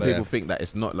talking about it. People think that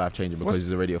it's not life changing because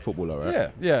he's already a footballer,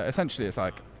 right? Yeah. Essentially, it's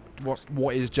like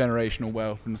what is generational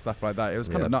wealth and stuff like that. It was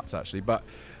kind of nuts actually, but.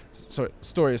 Sorry,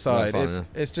 story aside,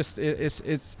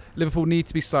 it's Liverpool need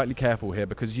to be slightly careful here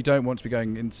because you don't want to be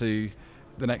going into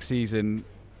the next season.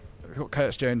 We've got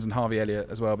Curtis Jones and Harvey Elliott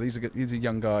as well, but these are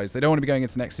young guys. They don't want to be going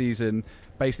into next season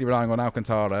basically relying on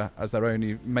Alcantara as their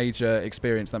only major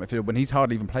experience in that midfield when he's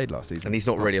hardly even played last season. And he's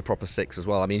not really a proper six as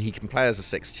well. I mean, he can play as a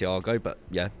six, Thiago, but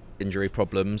yeah, injury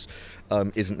problems,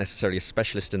 isn't necessarily a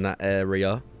specialist in that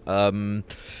area.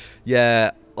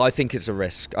 I think it's a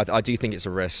risk. I do think it's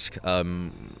a risk.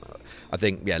 I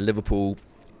think Liverpool,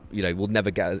 will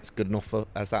never get as good an offer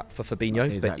as that for Fabinho.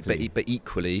 Exactly. But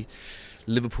equally,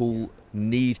 Liverpool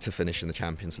need to finish in the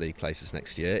Champions League places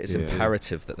next year. It's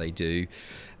imperative that they do.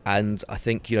 And I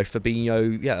think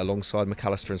Fabinho, alongside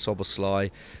McAllister and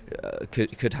Szoboszlai,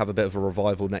 could have a bit of a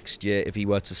revival next year if he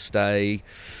were to stay.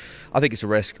 I think it's a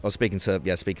risk. I was speaking to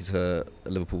a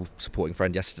Liverpool supporting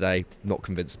friend yesterday. Not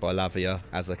convinced by Lavia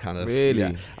as a kind of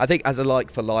really. I think as a like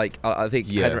for like. I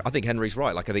think Henry's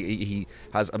right. Like I think he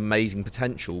has amazing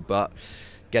potential, but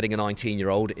getting a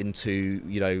 19-year-old into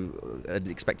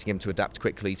expecting him to adapt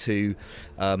quickly to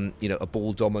a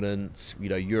ball dominant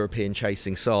European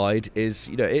chasing side is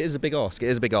it is a big ask. It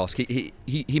is a big ask.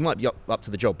 He might be up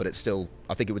to the job, but it's still,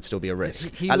 I think it would still be a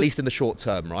risk, at least in the short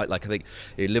term, right? Like I think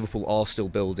Liverpool are still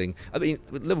building. I mean,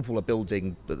 Liverpool are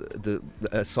building the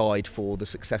side for the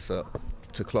successor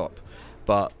to Klopp,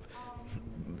 but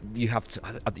you have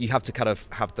to kind of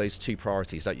have those two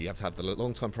priorities, don't you? You have to have the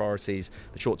long-term priorities,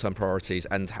 the short-term priorities,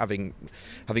 and having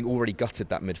already gutted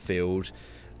that midfield,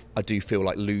 I do feel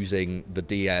like losing the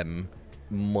DM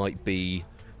might be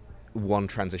one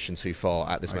transition too far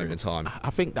at this moment in time. I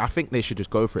think they should just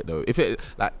go for it though.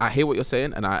 I hear what you're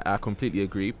saying, and I completely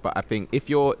agree. But I think if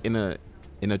you're in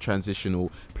a transitional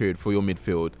period for your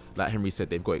midfield, like Henry said,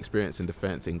 they've got experience in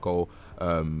defence, in goal,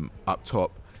 up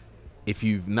top. If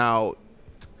you've now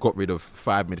got rid of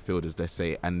 5 midfielders, let's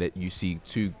say, and that you see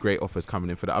 2 great offers coming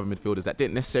in for the other midfielders that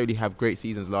didn't necessarily have great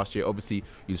seasons last year, obviously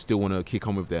you still want to kick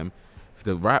on with them. If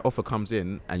the right offer comes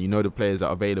in and the players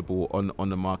are available on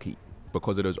the market,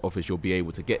 because of those offers you'll be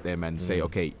able to get them and say,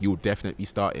 okay, you'll definitely be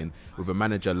starting with a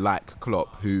manager like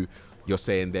Klopp, who you're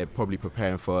saying they're probably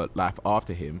preparing for life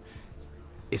after him.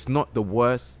 It's not the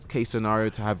worst case scenario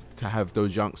to have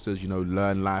those youngsters,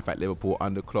 learn life at Liverpool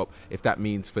under Klopp. If that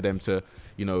means for them to,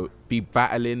 be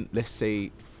battling, let's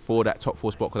say, for that top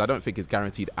 4 spot, because I don't think it's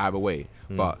guaranteed either way.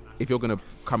 But if you're going to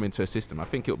come into a system, I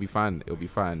think it'll be fine. It'll be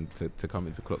fine to come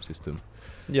into Klopp's system.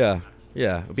 Yeah,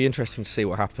 it'll be interesting to see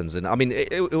what happens, and I mean,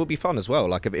 it will be fun as well.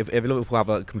 Like if Liverpool have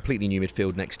a completely new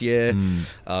midfield next year,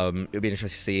 it'll be interesting to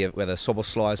see whether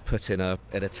Szoboszlai is put in a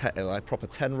proper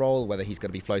 10 role, whether he's going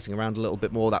to be floating around a little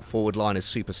bit more. That forward line is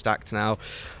super stacked now.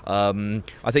 I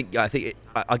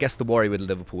guess the worry with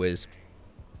Liverpool is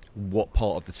what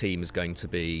part of the team is going to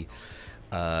be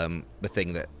the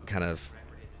thing that kind of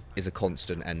is a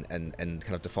constant and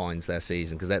kind of defines their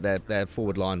season, because their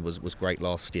forward line was great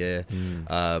last year,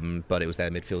 but it was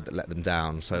their midfield that let them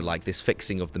down. So like this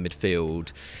fixing of the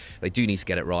midfield, they do need to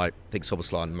get it right. I think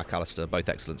Szoboszlai and McAllister, both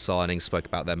excellent signings, spoke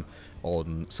about them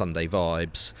on Sunday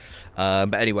Vibes.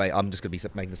 But anyway, I'm just going to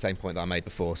be making the same point that I made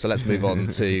before. So let's move on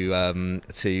to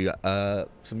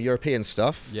some European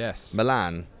stuff. Yes.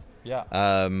 Milan. Yeah.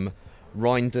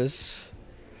 Reinders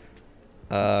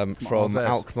from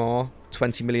Alkmaar.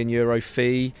 20 million euro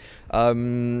fee.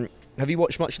 Have you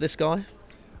watched much of this guy?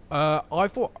 I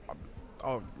thought...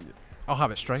 I'll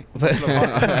have it straight.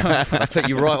 I put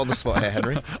you right on the spot here,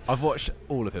 Henry. I've watched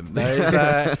all of him.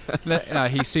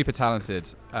 He's super talented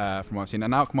from what I've seen.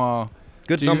 And Alkmaar...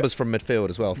 Good numbers from midfield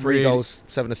as well. 3 goals,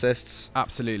 7 assists.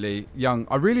 Absolutely. Young.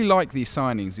 I really like these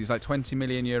signings. These like 20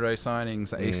 million euro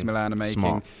signings that AC Milan are making.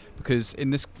 Smart. Because in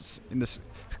this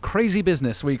crazy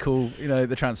business we call,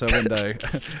 the transfer window,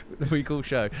 we call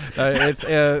show.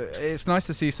 It's nice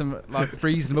to see some like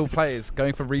reasonable players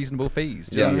going for reasonable fees.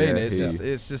 Do you know what I mean?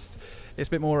 It's a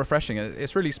bit more refreshing.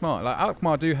 It's really smart. Like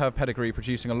Alkmaar do have pedigree,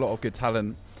 producing a lot of good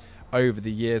talent over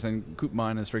the years, and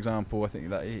Koopmeiners, for example, I think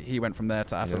that he went from there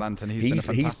to Atalanta, and he's been a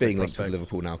fantastic He's being linked prospect. with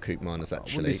Liverpool now. Koopmeiners,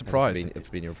 actually. Wouldn't be surprised It's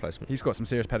been your replacement. He's got some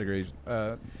serious pedigree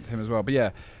to him as well. But yeah,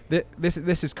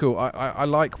 this is cool. I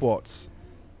like what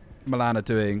Milan are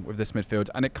doing with this midfield,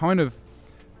 and it kind of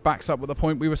backs up what the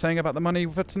point we were saying about the money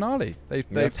for Tonali.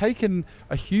 They've taken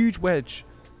a huge wedge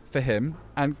for him,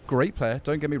 and great player,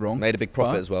 don't get me wrong. Made a big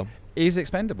profit as well. Is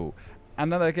expendable.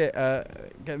 And then they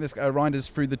getting this Reinders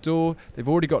through the door. They've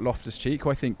already got Loftus-Cheek, who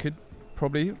I think could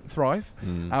probably thrive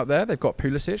out there. They've got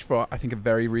Pulisic for, I think, a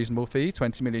very reasonable fee,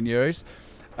 20 million euros.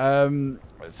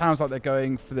 It sounds like they're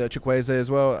going for the Chukwueze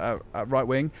as well at right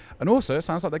wing. And also, it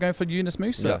sounds like they're going for Yunus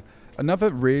Musa,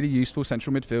 another really useful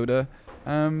central midfielder.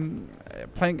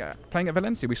 Playing at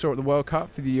Valencia. We saw it at the World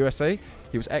Cup for the USA.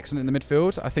 He was excellent in the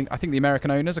midfield. I think the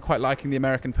American owners are quite liking the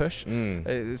American push.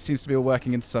 It seems to be all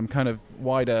working into some kind of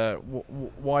wider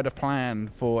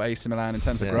plan for AC Milan in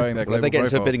terms of growing their global if they get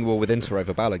profile. into a bidding war with Inter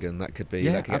over Balogun, that could be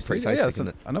that could get pretty tasty, couldn't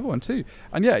it? Another one too.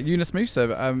 And Yunus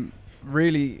Musa,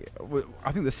 really,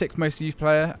 I think the 6th most used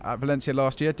player at Valencia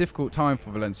last year. Difficult time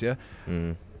for Valencia.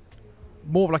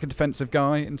 More of like a defensive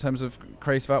guy in terms of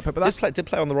creative output, but did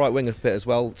play on the right wing a bit as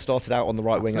well. Started out on the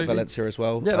right wing at Valencia as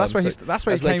well. Yeah, that's where he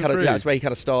came through. That's where he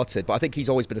kind of started. But I think he's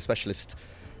always been a specialist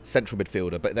central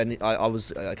midfielder. But then I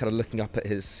was kind of looking up at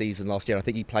his season last year. I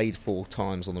think he played 4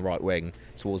 times on the right wing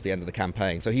towards the end of the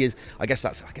campaign. So he is. I guess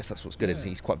that's what's good. Is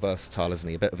he's quite versatile, isn't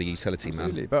he? A bit of a utility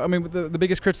man. But I mean, the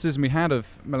biggest criticism we had of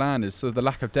Milan is sort of the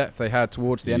lack of depth they had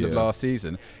towards the end of last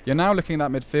season. You're now looking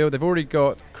at that midfield. They've already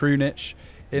got Krunic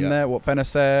in there,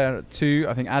 Benacer too.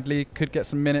 I think Adli could get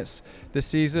some minutes this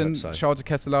season. Charles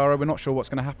Ketelara, we're not sure what's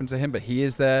going to happen to him, but he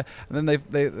is there. And then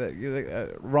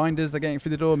Reinders, they're getting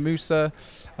through the door, Musa,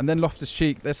 and then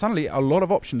Loftus-Cheek. There's suddenly a lot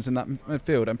of options in that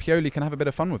midfield, and Pioli can have a bit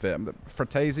of fun with it.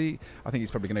 Fratesi, I think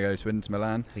he's probably going to go to Inter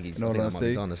Milan. I think that might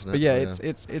be done, isn't it?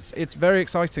 But it's very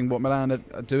exciting what Milan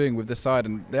are doing with this side,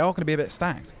 and they are going to be a bit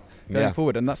stacked going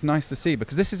forward, and that's nice to see,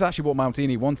 because this is actually what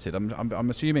Maldini wanted. I'm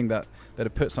assuming that they'd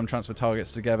have put some transfer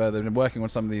targets together. They've been working on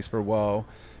some of these for a while.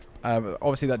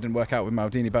 Obviously that didn't work out with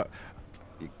Maldini, but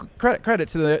credit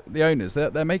to the owners.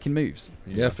 They're making moves.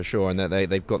 Yeah, for sure, and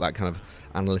they've got that kind of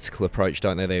analytical approach,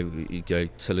 don't they? You go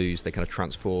Toulouse, they kind of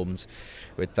transformed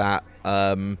with that.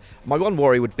 My one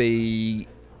worry would be,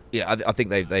 I think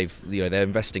they're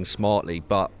investing smartly,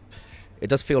 but it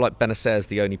does feel like Benacer is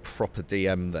the only proper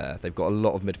DM there. They've got a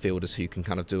lot of midfielders who can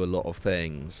kind of do a lot of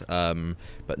things,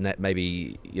 but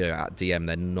maybe at DM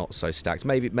they're not so stacked.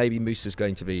 Maybe Moose is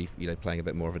going to be playing a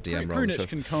bit more of a DM role. Krunic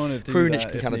can kind of do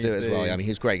Krunic can kind of do it as well. I mean, he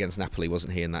was great against Napoli,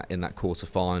 wasn't he, in that quarter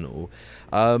final?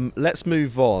 Let's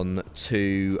move on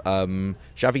to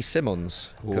Xavi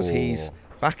Simons, because he's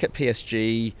back at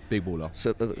PSG. Big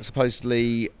baller.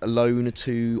 Supposedly a loan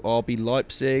to RB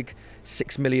Leipzig.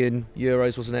 6 million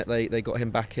euros, wasn't it? They got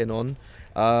him back in on.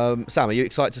 Sam, are you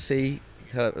excited to see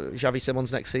Xavi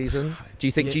Simons next season? Do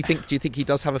you think he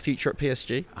does have a future at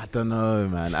PSG? I don't know,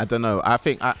 man. I don't know. I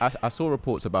think I saw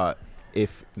reports about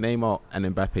if Neymar and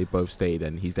Mbappe both stay,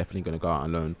 then he's definitely going to go out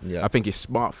on loan. I think it's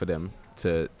smart for them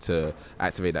to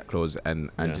activate that clause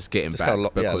and just get him back,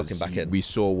 because back in. We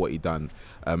saw what he done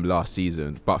last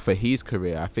season. But for his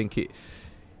career, I think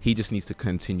he just needs to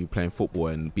continue playing football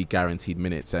and be guaranteed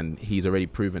minutes, and he's already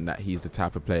proven that he's the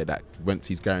type of player that once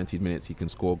he's guaranteed minutes, he can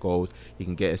score goals, he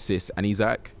can get assists, and he's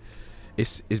like,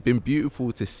 it's been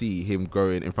beautiful to see him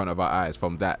growing in front of our eyes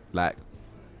from that like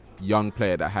young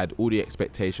player that had all the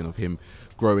expectation of him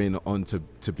growing on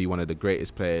to be one of the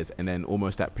greatest players, and then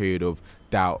almost that period of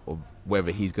doubt of whether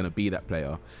he's going to be that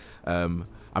player.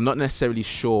 I'm not necessarily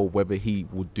sure whether he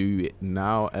will do it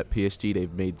now at PSG.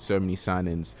 They've made so many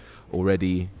signings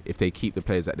already. If they keep the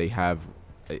players that they have,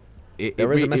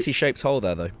 there is a Messi-shaped hole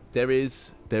there, though. There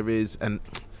is, and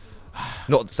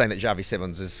not saying that Xavi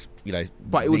Simons is,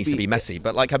 but needs to be Messi,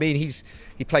 but like, I mean,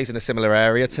 he plays in a similar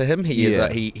area to him.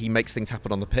 He makes things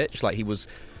happen on the pitch. Like, he was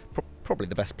probably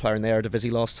the best player in the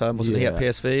Eredivisie last term, wasn't he, at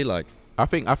PSV? Like, I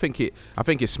think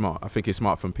it's smart. I think it's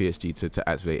smart from PSG to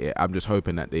activate it. I'm just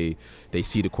hoping that they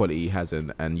see the quality he has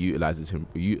and utilize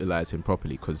him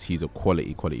properly, because he's a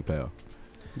quality player.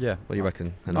 Yeah. What do you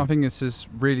reckon? I think this is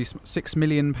really £6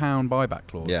 million buyback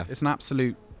clause. Yeah. It's an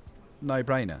absolute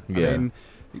no-brainer. Yeah. I mean,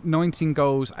 19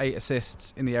 goals, 8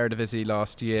 assists in the Eredivisie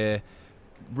last year.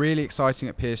 Really exciting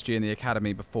at PSG in the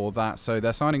academy before that. So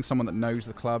they're signing someone that knows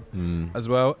the club as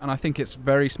well. And I think it's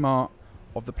very smart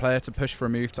of the player to push for a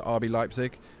move to RB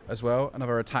Leipzig as well,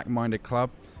 another attack-minded club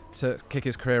to kick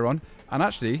his career on. And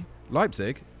actually,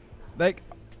 Leipzig,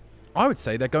 I would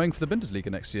say they're going for the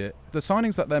Bundesliga next year. The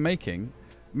signings that they're making,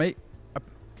 they're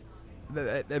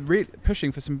really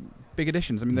pushing for some big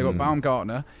additions. I mean, they've got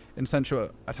Baumgartner in central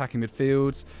attacking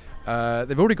midfields.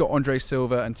 They've already got Andre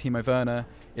Silva and Timo Werner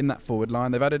in that forward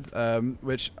line. They've added,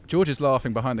 which George is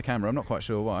laughing behind the camera. I'm not quite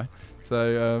sure why.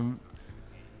 So.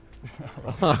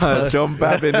 John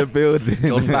Babb in the building.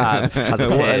 John Babb has a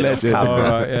What a legend. All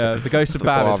right, yeah. The ghost of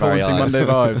Babb is haunting Monday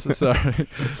vibes. Sorry.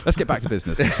 Let's get back to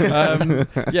business. And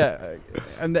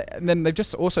then they've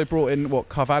just also brought in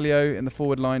Carvalho in the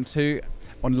forward line too,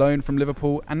 on loan from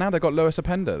Liverpool, and now they've got Lois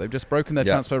Openda. They've just broken their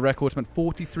transfer record, spent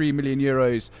 43 million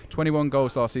euros, 21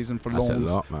 goals last season for Lens. That's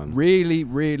a lot, man. Really,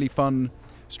 really fun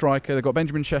striker. They've got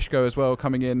Benjamin Šeško as well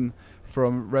coming in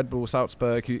from Red Bull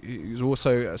Salzburg, who's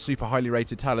also a super highly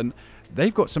rated talent.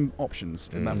 They've got some options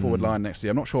in that forward line next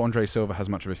year. I'm not sure Andre Silva has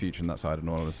much of a future in that side, in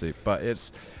all honesty, but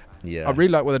it's. Yeah. I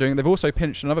really like what they're doing. They've also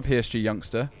pinched another PSG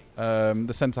youngster,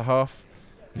 the centre half.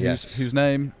 Whose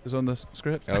name is on the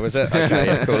script? Oh, is it? Okay,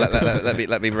 yeah, cool.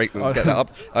 Let me get that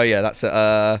up. Oh yeah, that's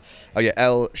El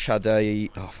Shaddai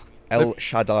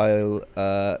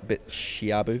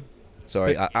Bitshiabu.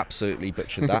 Sorry, I absolutely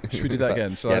butchered that. Should we do that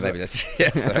again? Maybe.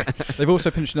 Sorry. They've also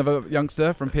pinched another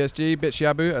youngster from PSG,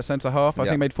 Bitshiabu, a centre half. I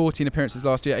think made 14 appearances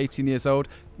last year, 18 years old.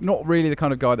 Not really the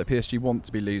kind of guy that PSG want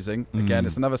to be losing. Again,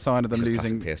 it's another sign of them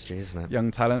losing PSG, isn't it?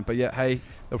 Young talent. But yeah, hey,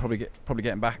 they'll probably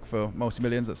get him back for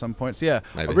multi-millions at some point. So yeah,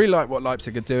 maybe. I really like what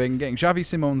Leipzig are doing. Getting Xavi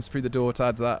Simons through the door to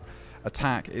add to that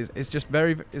attack is just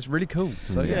it's really cool.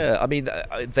 So yeah, I mean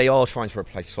they are trying to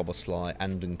replace Szoboszlai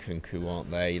and Nkunku,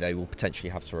 aren't they? They will potentially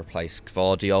have to replace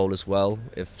Gvardiol as well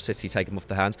if City take them off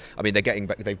the hands. I mean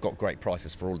they've got great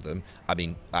prices for all of them. I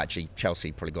mean actually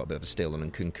Chelsea probably got a bit of a steal on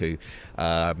Nkunku,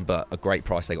 but a great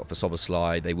price they got for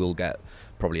Szoboszlai. They will get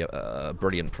probably a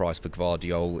brilliant price for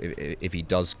Gvardiol if he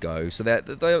does go. So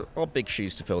there are big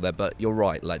shoes to fill there. But you're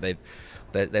right, like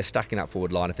they're stacking that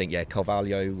forward line. I think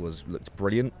Carvalho looked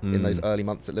brilliant in those early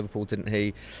months at Liverpool, didn't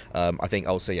he? I think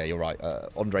also you're right.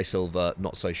 Andre Silva,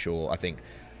 not so sure. I think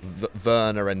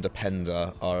Werner and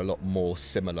Openda are a lot more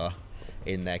similar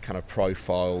in their kind of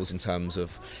profiles in terms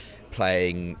of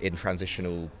playing in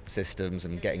transitional systems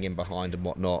and getting in behind and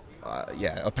whatnot.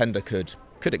 Openda could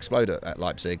explode at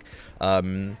Leipzig.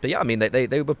 But yeah, I mean,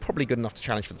 they were probably good enough to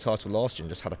challenge for the title last year and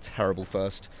just had a terrible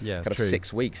first of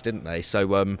 6 weeks, didn't they?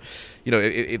 So,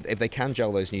 if they can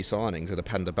gel those new signings with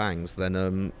Openda bangs,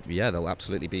 then they'll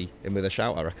absolutely be in with a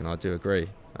shout, I reckon. I do agree.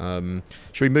 Should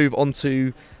we move on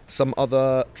to some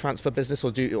other transfer business,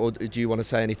 or do you want to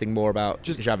say anything more about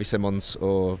Xavi Simons?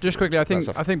 Or just quickly, I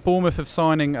think Bournemouth have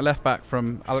signing a left back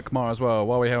from Alkmaar as well.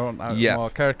 While we're here on Alkmaar,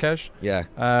 Kerkez. Yeah,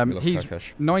 he's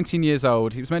Kerkez. 19 years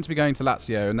old. He was meant to be going to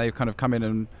Lazio, and they've kind of come in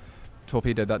and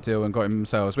torpedoed that deal and got him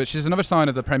themselves, which is another sign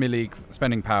of the Premier League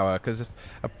spending power. Because if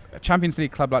a Champions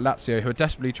League club like Lazio, who are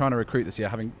desperately trying to recruit this year,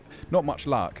 having not much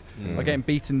luck, are getting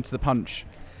beaten to the punch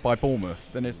by Bournemouth,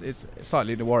 then it's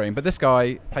slightly worrying. But this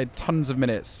guy played tons of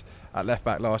minutes at left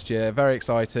back last year. Very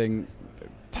exciting,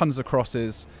 tons of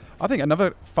crosses. I think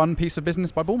another fun piece of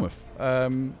business by Bournemouth. I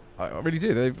really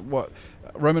do.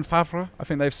 Romain Favre, I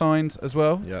think they've signed as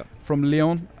well from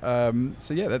Lyon.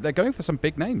 They're going for some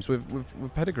big names with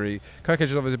pedigree. Kerkez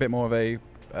is obviously a bit more of a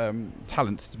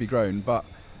talent to be grown, but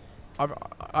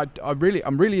I'm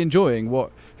really enjoying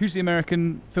who's the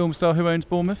American film star who owns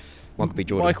Bournemouth? Michael B.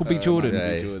 Jordan. Michael B. Jordan.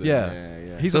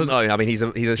 He's a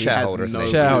shareholder, isn't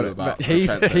he? Shareholder.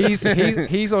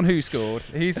 He's on Who Scored.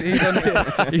 He's on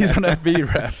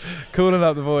FB Rep, calling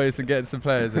out the voice and getting some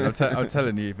players in. I'm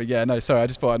telling you. But yeah, no, sorry. I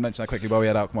just thought I'd mention that quickly while we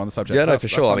had Alkmaar on the subject. Yeah, no, for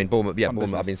sure. I mean, Bournemouth. Yeah,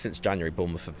 Bournemouth. I mean, since January,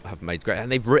 Bournemouth have made great,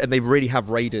 and they really have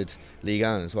raided Ligue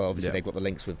 1 as well. Obviously, they've got the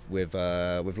links with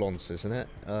Lens, isn't it?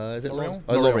 Is it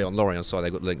Lorient? Lorient. Sorry,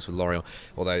 they've got the links with Lorient.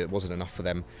 Although it wasn't enough for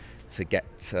them to get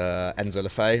Enzo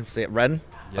Lefebvre, obviously at Rennes.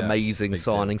 Amazing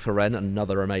signing for Rennes.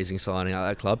 Another amazing signing at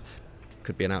that club.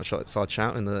 Could be an outside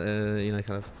shout in the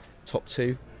kind of top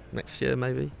two next year,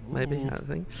 maybe. I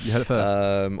think you heard it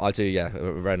first. I do, yeah.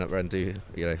 Rennes do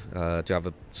have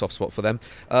a soft spot for them.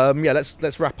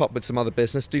 Let's wrap up with some other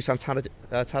business. Dusan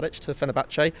Tadic to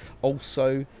Fenerbahce.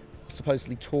 Also,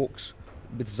 supposedly talks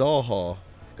with Zaha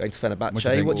going to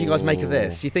Fenerbahce. What do you guys make of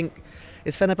this? Do you think?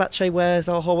 Is Fenerbahce where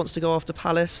Zaha wants to go after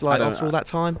Palace, after all that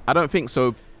time? I don't think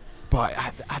so, but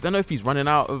I don't know if he's running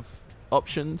out of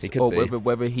options, or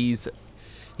whether he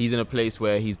he's in a place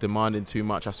where he's demanding too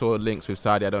much. I saw links with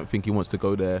Saudi. I don't think he wants to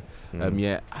go there.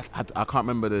 Yeah, I can't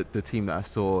remember the team that I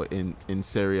saw in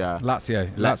Serie A. Lazio.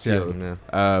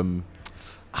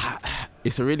 Yeah.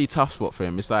 It's a really tough spot for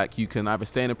him. It's like you can either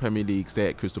stay in the Premier League, stay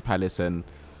at Crystal Palace, and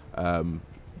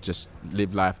just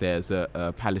live life there as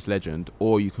a Palace legend,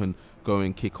 or you can go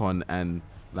and kick on and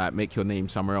like make your name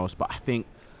somewhere else. But I think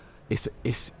it's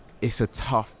a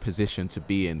tough position to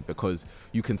be in, because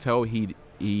you can tell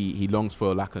he longs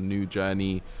for like a new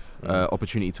journey,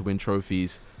 opportunity to win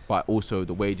trophies, but also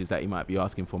the wages that he might be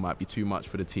asking for might be too much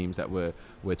for the teams that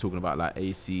we're talking about, like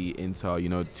AC, Inter,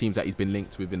 teams that he's been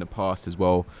linked with in the past as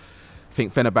well. I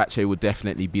think Fenerbahce would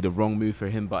definitely be the wrong move for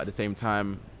him, but at the same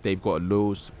time, they've got a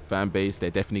loyal fan base. They're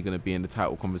definitely going to be in the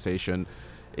title conversation.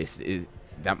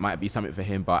 That might be something for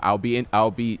him, but I'll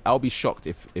be shocked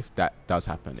if that does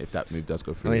happen, if that move does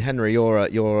go through. I mean, Henry, you're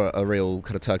a real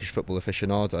kind of Turkish football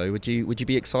aficionado. Would you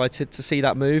be excited to see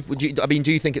that move? Do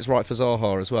you think it's right for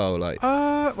Zaha as well?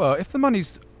 Well, if the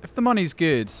money's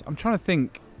good, I'm trying to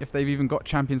think if they've even got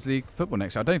Champions League football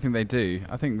next year. I don't think they do.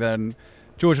 I think then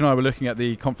George and I were looking at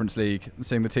the Conference League and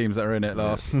seeing the teams that are in it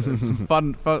last. There's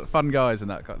some fun guys in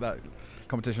that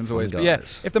competition's always. But yeah,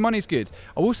 if the money's good,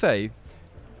 I will say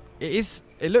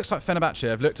it looks like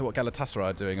Fenerbahce. I've looked at what Galatasaray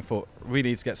are doing and thought we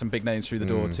need to get some big names through the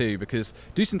door too, because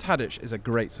Dusan Tadic is a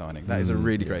great signing. That is a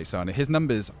really great signing. His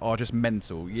numbers are just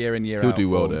mental year in, year out. He'll do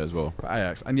well there as well.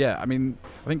 Ajax. And yeah, I mean,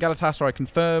 I think Galatasaray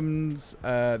confirms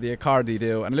the Icardi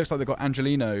deal, and it looks like they've got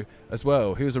Angelino as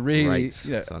well, who was a really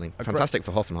signing. Fantastic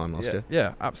for Hoffenheim last year.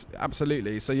 Yeah,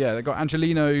 absolutely. So yeah, they've got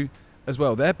Angelino as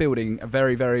well. They're building a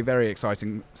very, very, very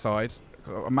exciting side.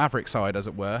 A Maverick side, as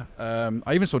it were.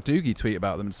 I even saw Doogie tweet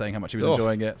about them and saying how much he was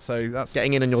enjoying it. So that's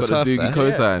getting in on your turf. Doogie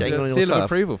co-sign. Seal of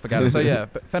approval for Gallagher. So yeah,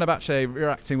 but Fenerbahce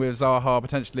reacting with Zaha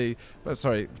potentially.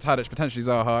 Tadic potentially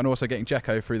Zaha, and also getting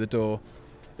Dzeko through the door.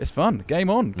 It's fun.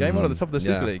 Game on at the top of the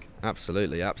Super League.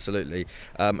 Absolutely.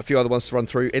 A few other ones to run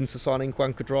through. Inter signing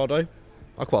Juan Cuadrado.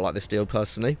 I quite like this deal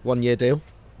personally. 1 year deal.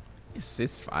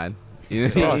 It's fine. You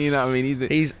know what I mean?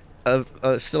 He's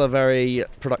still a very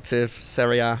productive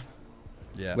Serie A.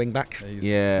 Yeah. Wing back,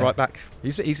 right back.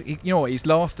 He's you know what? He's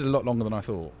lasted a lot longer than I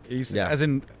thought. He's as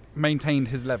in maintained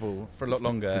his level for a lot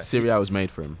longer. The Serie A was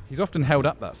made for him. He's often held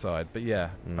up that side, but I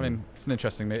mean, it's an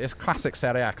interesting move. It's classic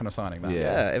Serie A kind of signing. That.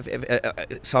 Yeah.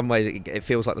 In some ways, it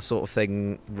feels like the sort of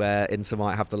thing where Inter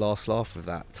might have the last laugh of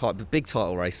that the big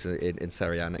title race in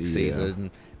Serie A next season.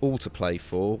 All to play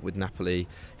for, with Napoli,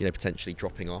 potentially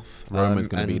dropping off. Roma's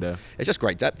going to be there. It's just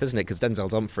great depth, isn't it? Because Denzel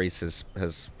Dumfries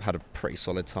has had a pretty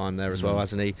solid time there as well,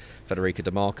 hasn't he? Federico Di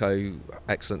Marco,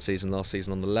 excellent season last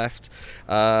season on the left.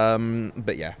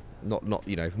 But yeah,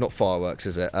 not fireworks,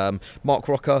 is it? Mark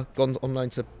Roca gone on loan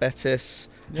to Betis.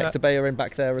 Yeah. Hector Bellerin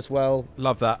back there as well.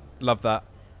 Love that.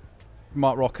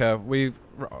 Mark Roca,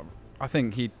 I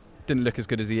think he didn't look as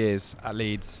good as he is at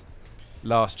Leeds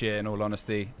last year, in all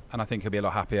honesty, and I think he'll be a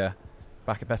lot happier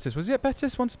back at Betis. Was he at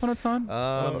Betis once upon a time?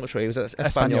 I'm not sure. He was at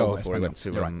Espanyol before he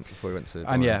went to.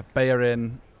 And yeah,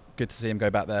 Bellerin, good to see him go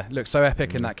back there. Looked so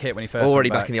epic in that kit when he first already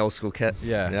went back in the old school kit.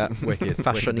 Yeah. Wicked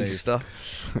fashionista,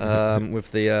 with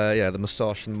the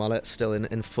moustache and mullet still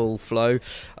in full flow.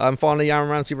 Finally, Aaron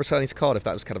Ramsey returning to Cardiff.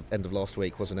 That was kind of end of last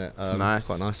week, wasn't it? It's nice.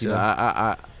 Quite nice.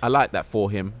 I like that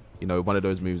for him. One of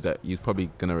those moves that he's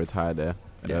probably gonna retire there.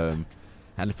 Yeah.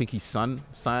 And I think his son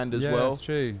signed as well. Yeah, that's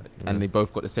true. And they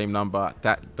both got the same number.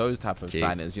 Those type of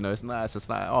signings, it's nice. It's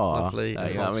like, lovely,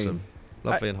 and wholesome.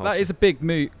 Lovely and wholesome. That is a big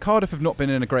move. Cardiff have not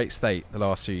been in a great state the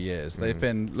last few years. They've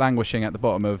been languishing at the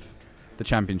bottom of the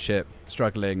Championship,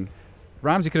 struggling.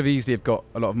 Ramsey could have easily have got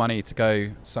a lot of money to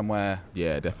go somewhere.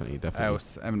 Yeah, definitely.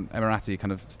 Else, Emirati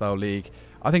kind of style league.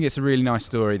 I think it's a really nice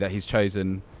story that he's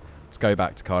chosen to go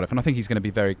back to Cardiff, and I think he's going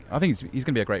to be I think he's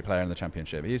going to be a great player in the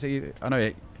Championship. I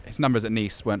know his numbers at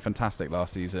Nice weren't fantastic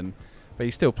last season, but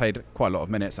he still played quite a lot of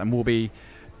minutes and will be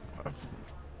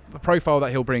the profile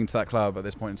that he'll bring to that club at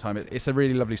this point in time. It's a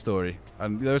really lovely story.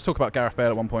 And there was talk about Gareth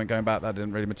Bale at one point going back. That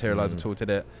didn't really materialise at all,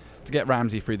 did it? To get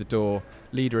Ramsey through the door,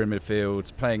 leader in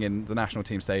midfield, playing in the national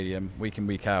team stadium week in,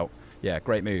 week out. Yeah,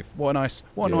 great move. What a nice,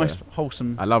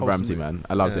 wholesome. I love Ramsey, man.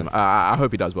 I love him. I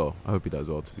hope he does well.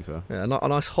 To be fair. Yeah, a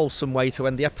nice wholesome way to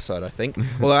end the episode, I think.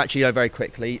 Although actually, very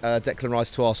quickly, Declan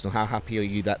Rice to Arsenal. How happy are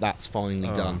you that that's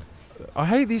finally done? I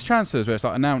hate these transfers where it's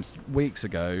like announced weeks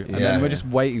ago, and then we're just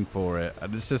waiting for it,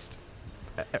 and it's just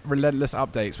relentless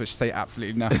updates which say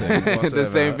absolutely nothing. The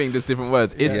same thing, just different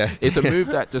words. It's a move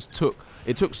that just took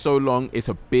so long. It's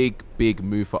a big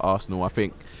move for Arsenal. I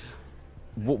think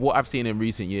what I've seen in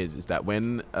recent years is that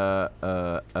when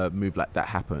a move like that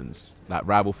happens, like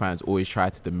rival fans always try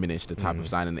to diminish the type of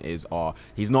signing it is. Oh,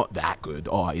 he's not that good.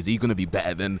 Oh, is he going to be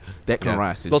better than Declan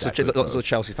Rice? Lots of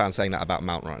Chelsea fans saying that about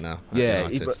Mount right now. Yeah,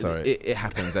 it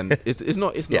happens, and it's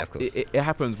not. Yeah, of course. It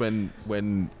happens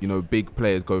when big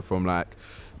players go from like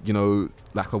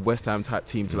a West Ham type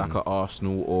team to like an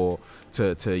Arsenal or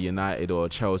to United or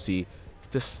Chelsea.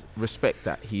 Just respect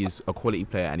that he's a quality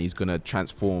player and he's going to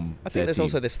transform. I think there's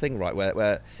also this thing, right,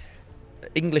 where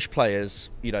English players,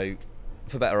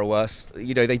 for better or worse,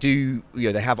 they do,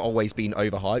 they have always been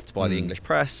overhyped by the English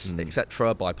press,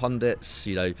 etc., by pundits,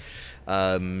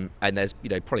 and there's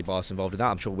probably bias involved in that.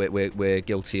 I'm sure we're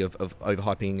guilty of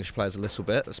overhyping English players a little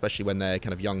bit, especially when they're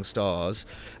kind of young stars.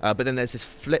 But then there's this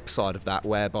flip side of that,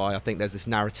 whereby I think there's this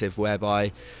narrative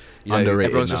whereby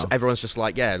everyone's just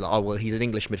like, well, he's an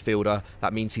English midfielder,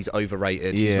 that means he's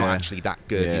overrated, he's not actually that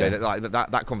good.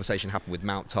 That conversation happened with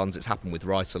Mount tons, it's happened with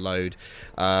Rice a load,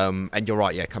 and you're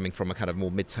right, coming from a kind of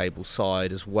more mid-table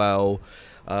side as well.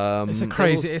 It's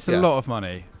a lot of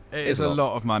money. It is a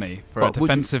lot of money for a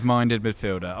defensive-minded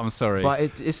midfielder. I'm sorry, but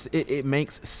it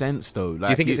makes sense though. Like,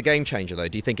 do you think it's a game changer though?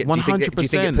 Do you think it?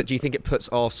 100%. Do you think it puts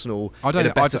Arsenal in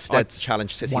a better stead to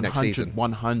challenge City next season?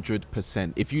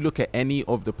 100%. If you look at any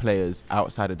of the players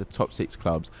outside of the top 6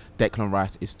 clubs, Declan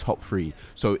Rice is top 3.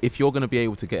 So if you're going to be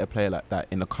able to get a player like that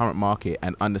in the current market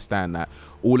and understand that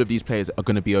all of these players are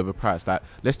going to be overpriced, like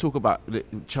let's talk about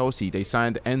Chelsea. They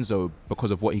signed Enzo because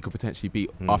of what he could potentially be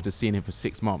after seeing him for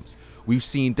 6 months. We've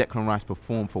seen Declan Rice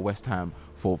perform for West Ham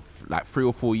for like 3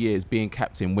 or 4 years, being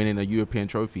captain, winning a European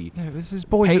trophy. Yeah, this is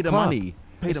boyhood club.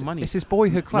 Pay the money. It's his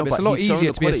boyhood club. It's a lot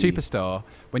easier to be a superstar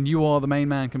when you are the main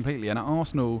man completely. And at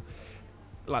Arsenal,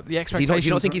 like the expectations. Do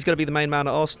you not think he's going to be the main man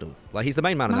at Arsenal? Like he's the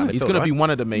main man in that midfield, he's going to be one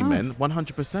of the main men,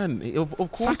 100%. Of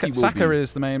course, he will Saka be.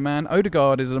 is the main man.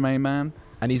 Odegaard is the main man,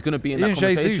 and he's going to be in that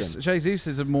conversation. Jesus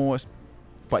is a more.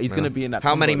 But he's going to be in that.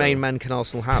 How many main men can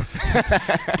Arsenal have?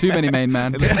 Too many main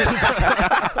men.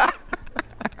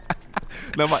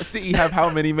 No, but City have how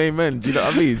many main men? Do you know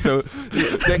what I mean? So,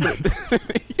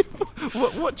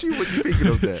 what you thinking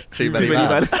of there? Too many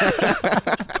men.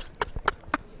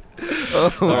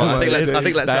 I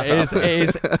think let's wrap up.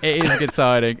 It is a good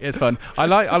signing. It's fun. I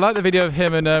like the video of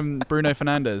him and Bruno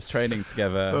Fernandes training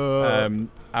together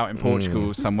out in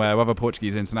Portugal somewhere with other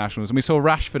Portuguese internationals, and we saw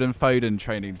Rashford and Foden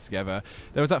training together.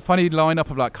 There was that funny lineup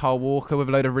of like Kyle Walker with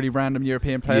a load of really random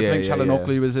European players. I think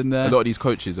Çalhanoğlu was in there. A lot of these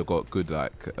coaches have got good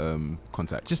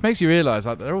contacts. Just makes you realise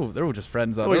like they're all just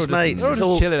friends. They're all just mates. They're all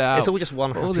just chilling out. It's all just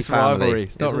one all happy this family. Rivalry.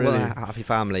 It's not really a happy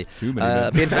family. Too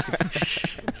many. Be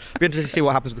interested to see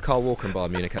what happens with Kyle Walker in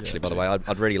Bayern Munich. Actually, by the way,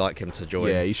 I'd really like him to join.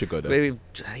 Yeah, he should go there.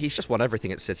 He's just won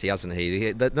everything at City, hasn't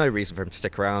he? There's no reason for him to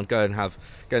stick around. Go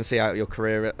and see out your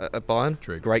career at Bayern.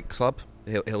 True. Great club.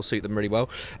 He'll suit them really well.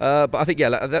 But I think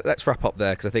let's wrap up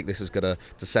there because I think this is going to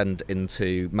descend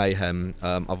into mayhem.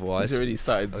 Otherwise, he's already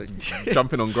started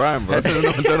jumping on Graham, bro. I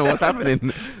don't know what's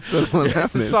happening. It's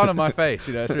the sun on my face,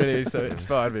 It's really so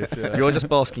inspired me. You're just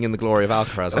basking in the glory of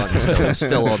Alcaraz, aren't you?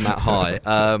 Still on that high.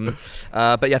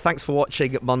 But yeah, thanks for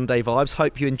watching Monday Vibes.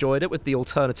 Hope you enjoyed it with the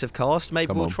alternative cast.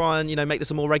 Maybe we'll try and make this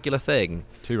a more regular thing.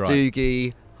 Too right.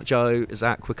 Doogie, Joe,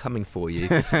 Zach, we're coming for you.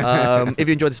 If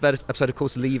you enjoyed this episode, of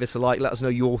course, leave us a like. Let us know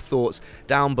your thoughts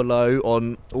down below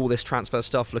on all this transfer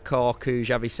stuff, Lukaku,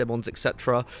 Xavi Simons,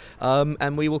 etc.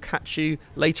 And we will catch you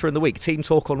later in the week. Team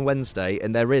Talk on Wednesday,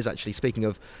 and there is actually, speaking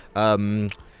of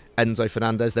Enzo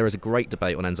Fernandez, there is a great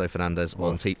debate on Enzo Fernandez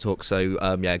on Team Talk. So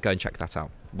go and check that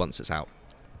out once it's out.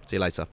 See you later.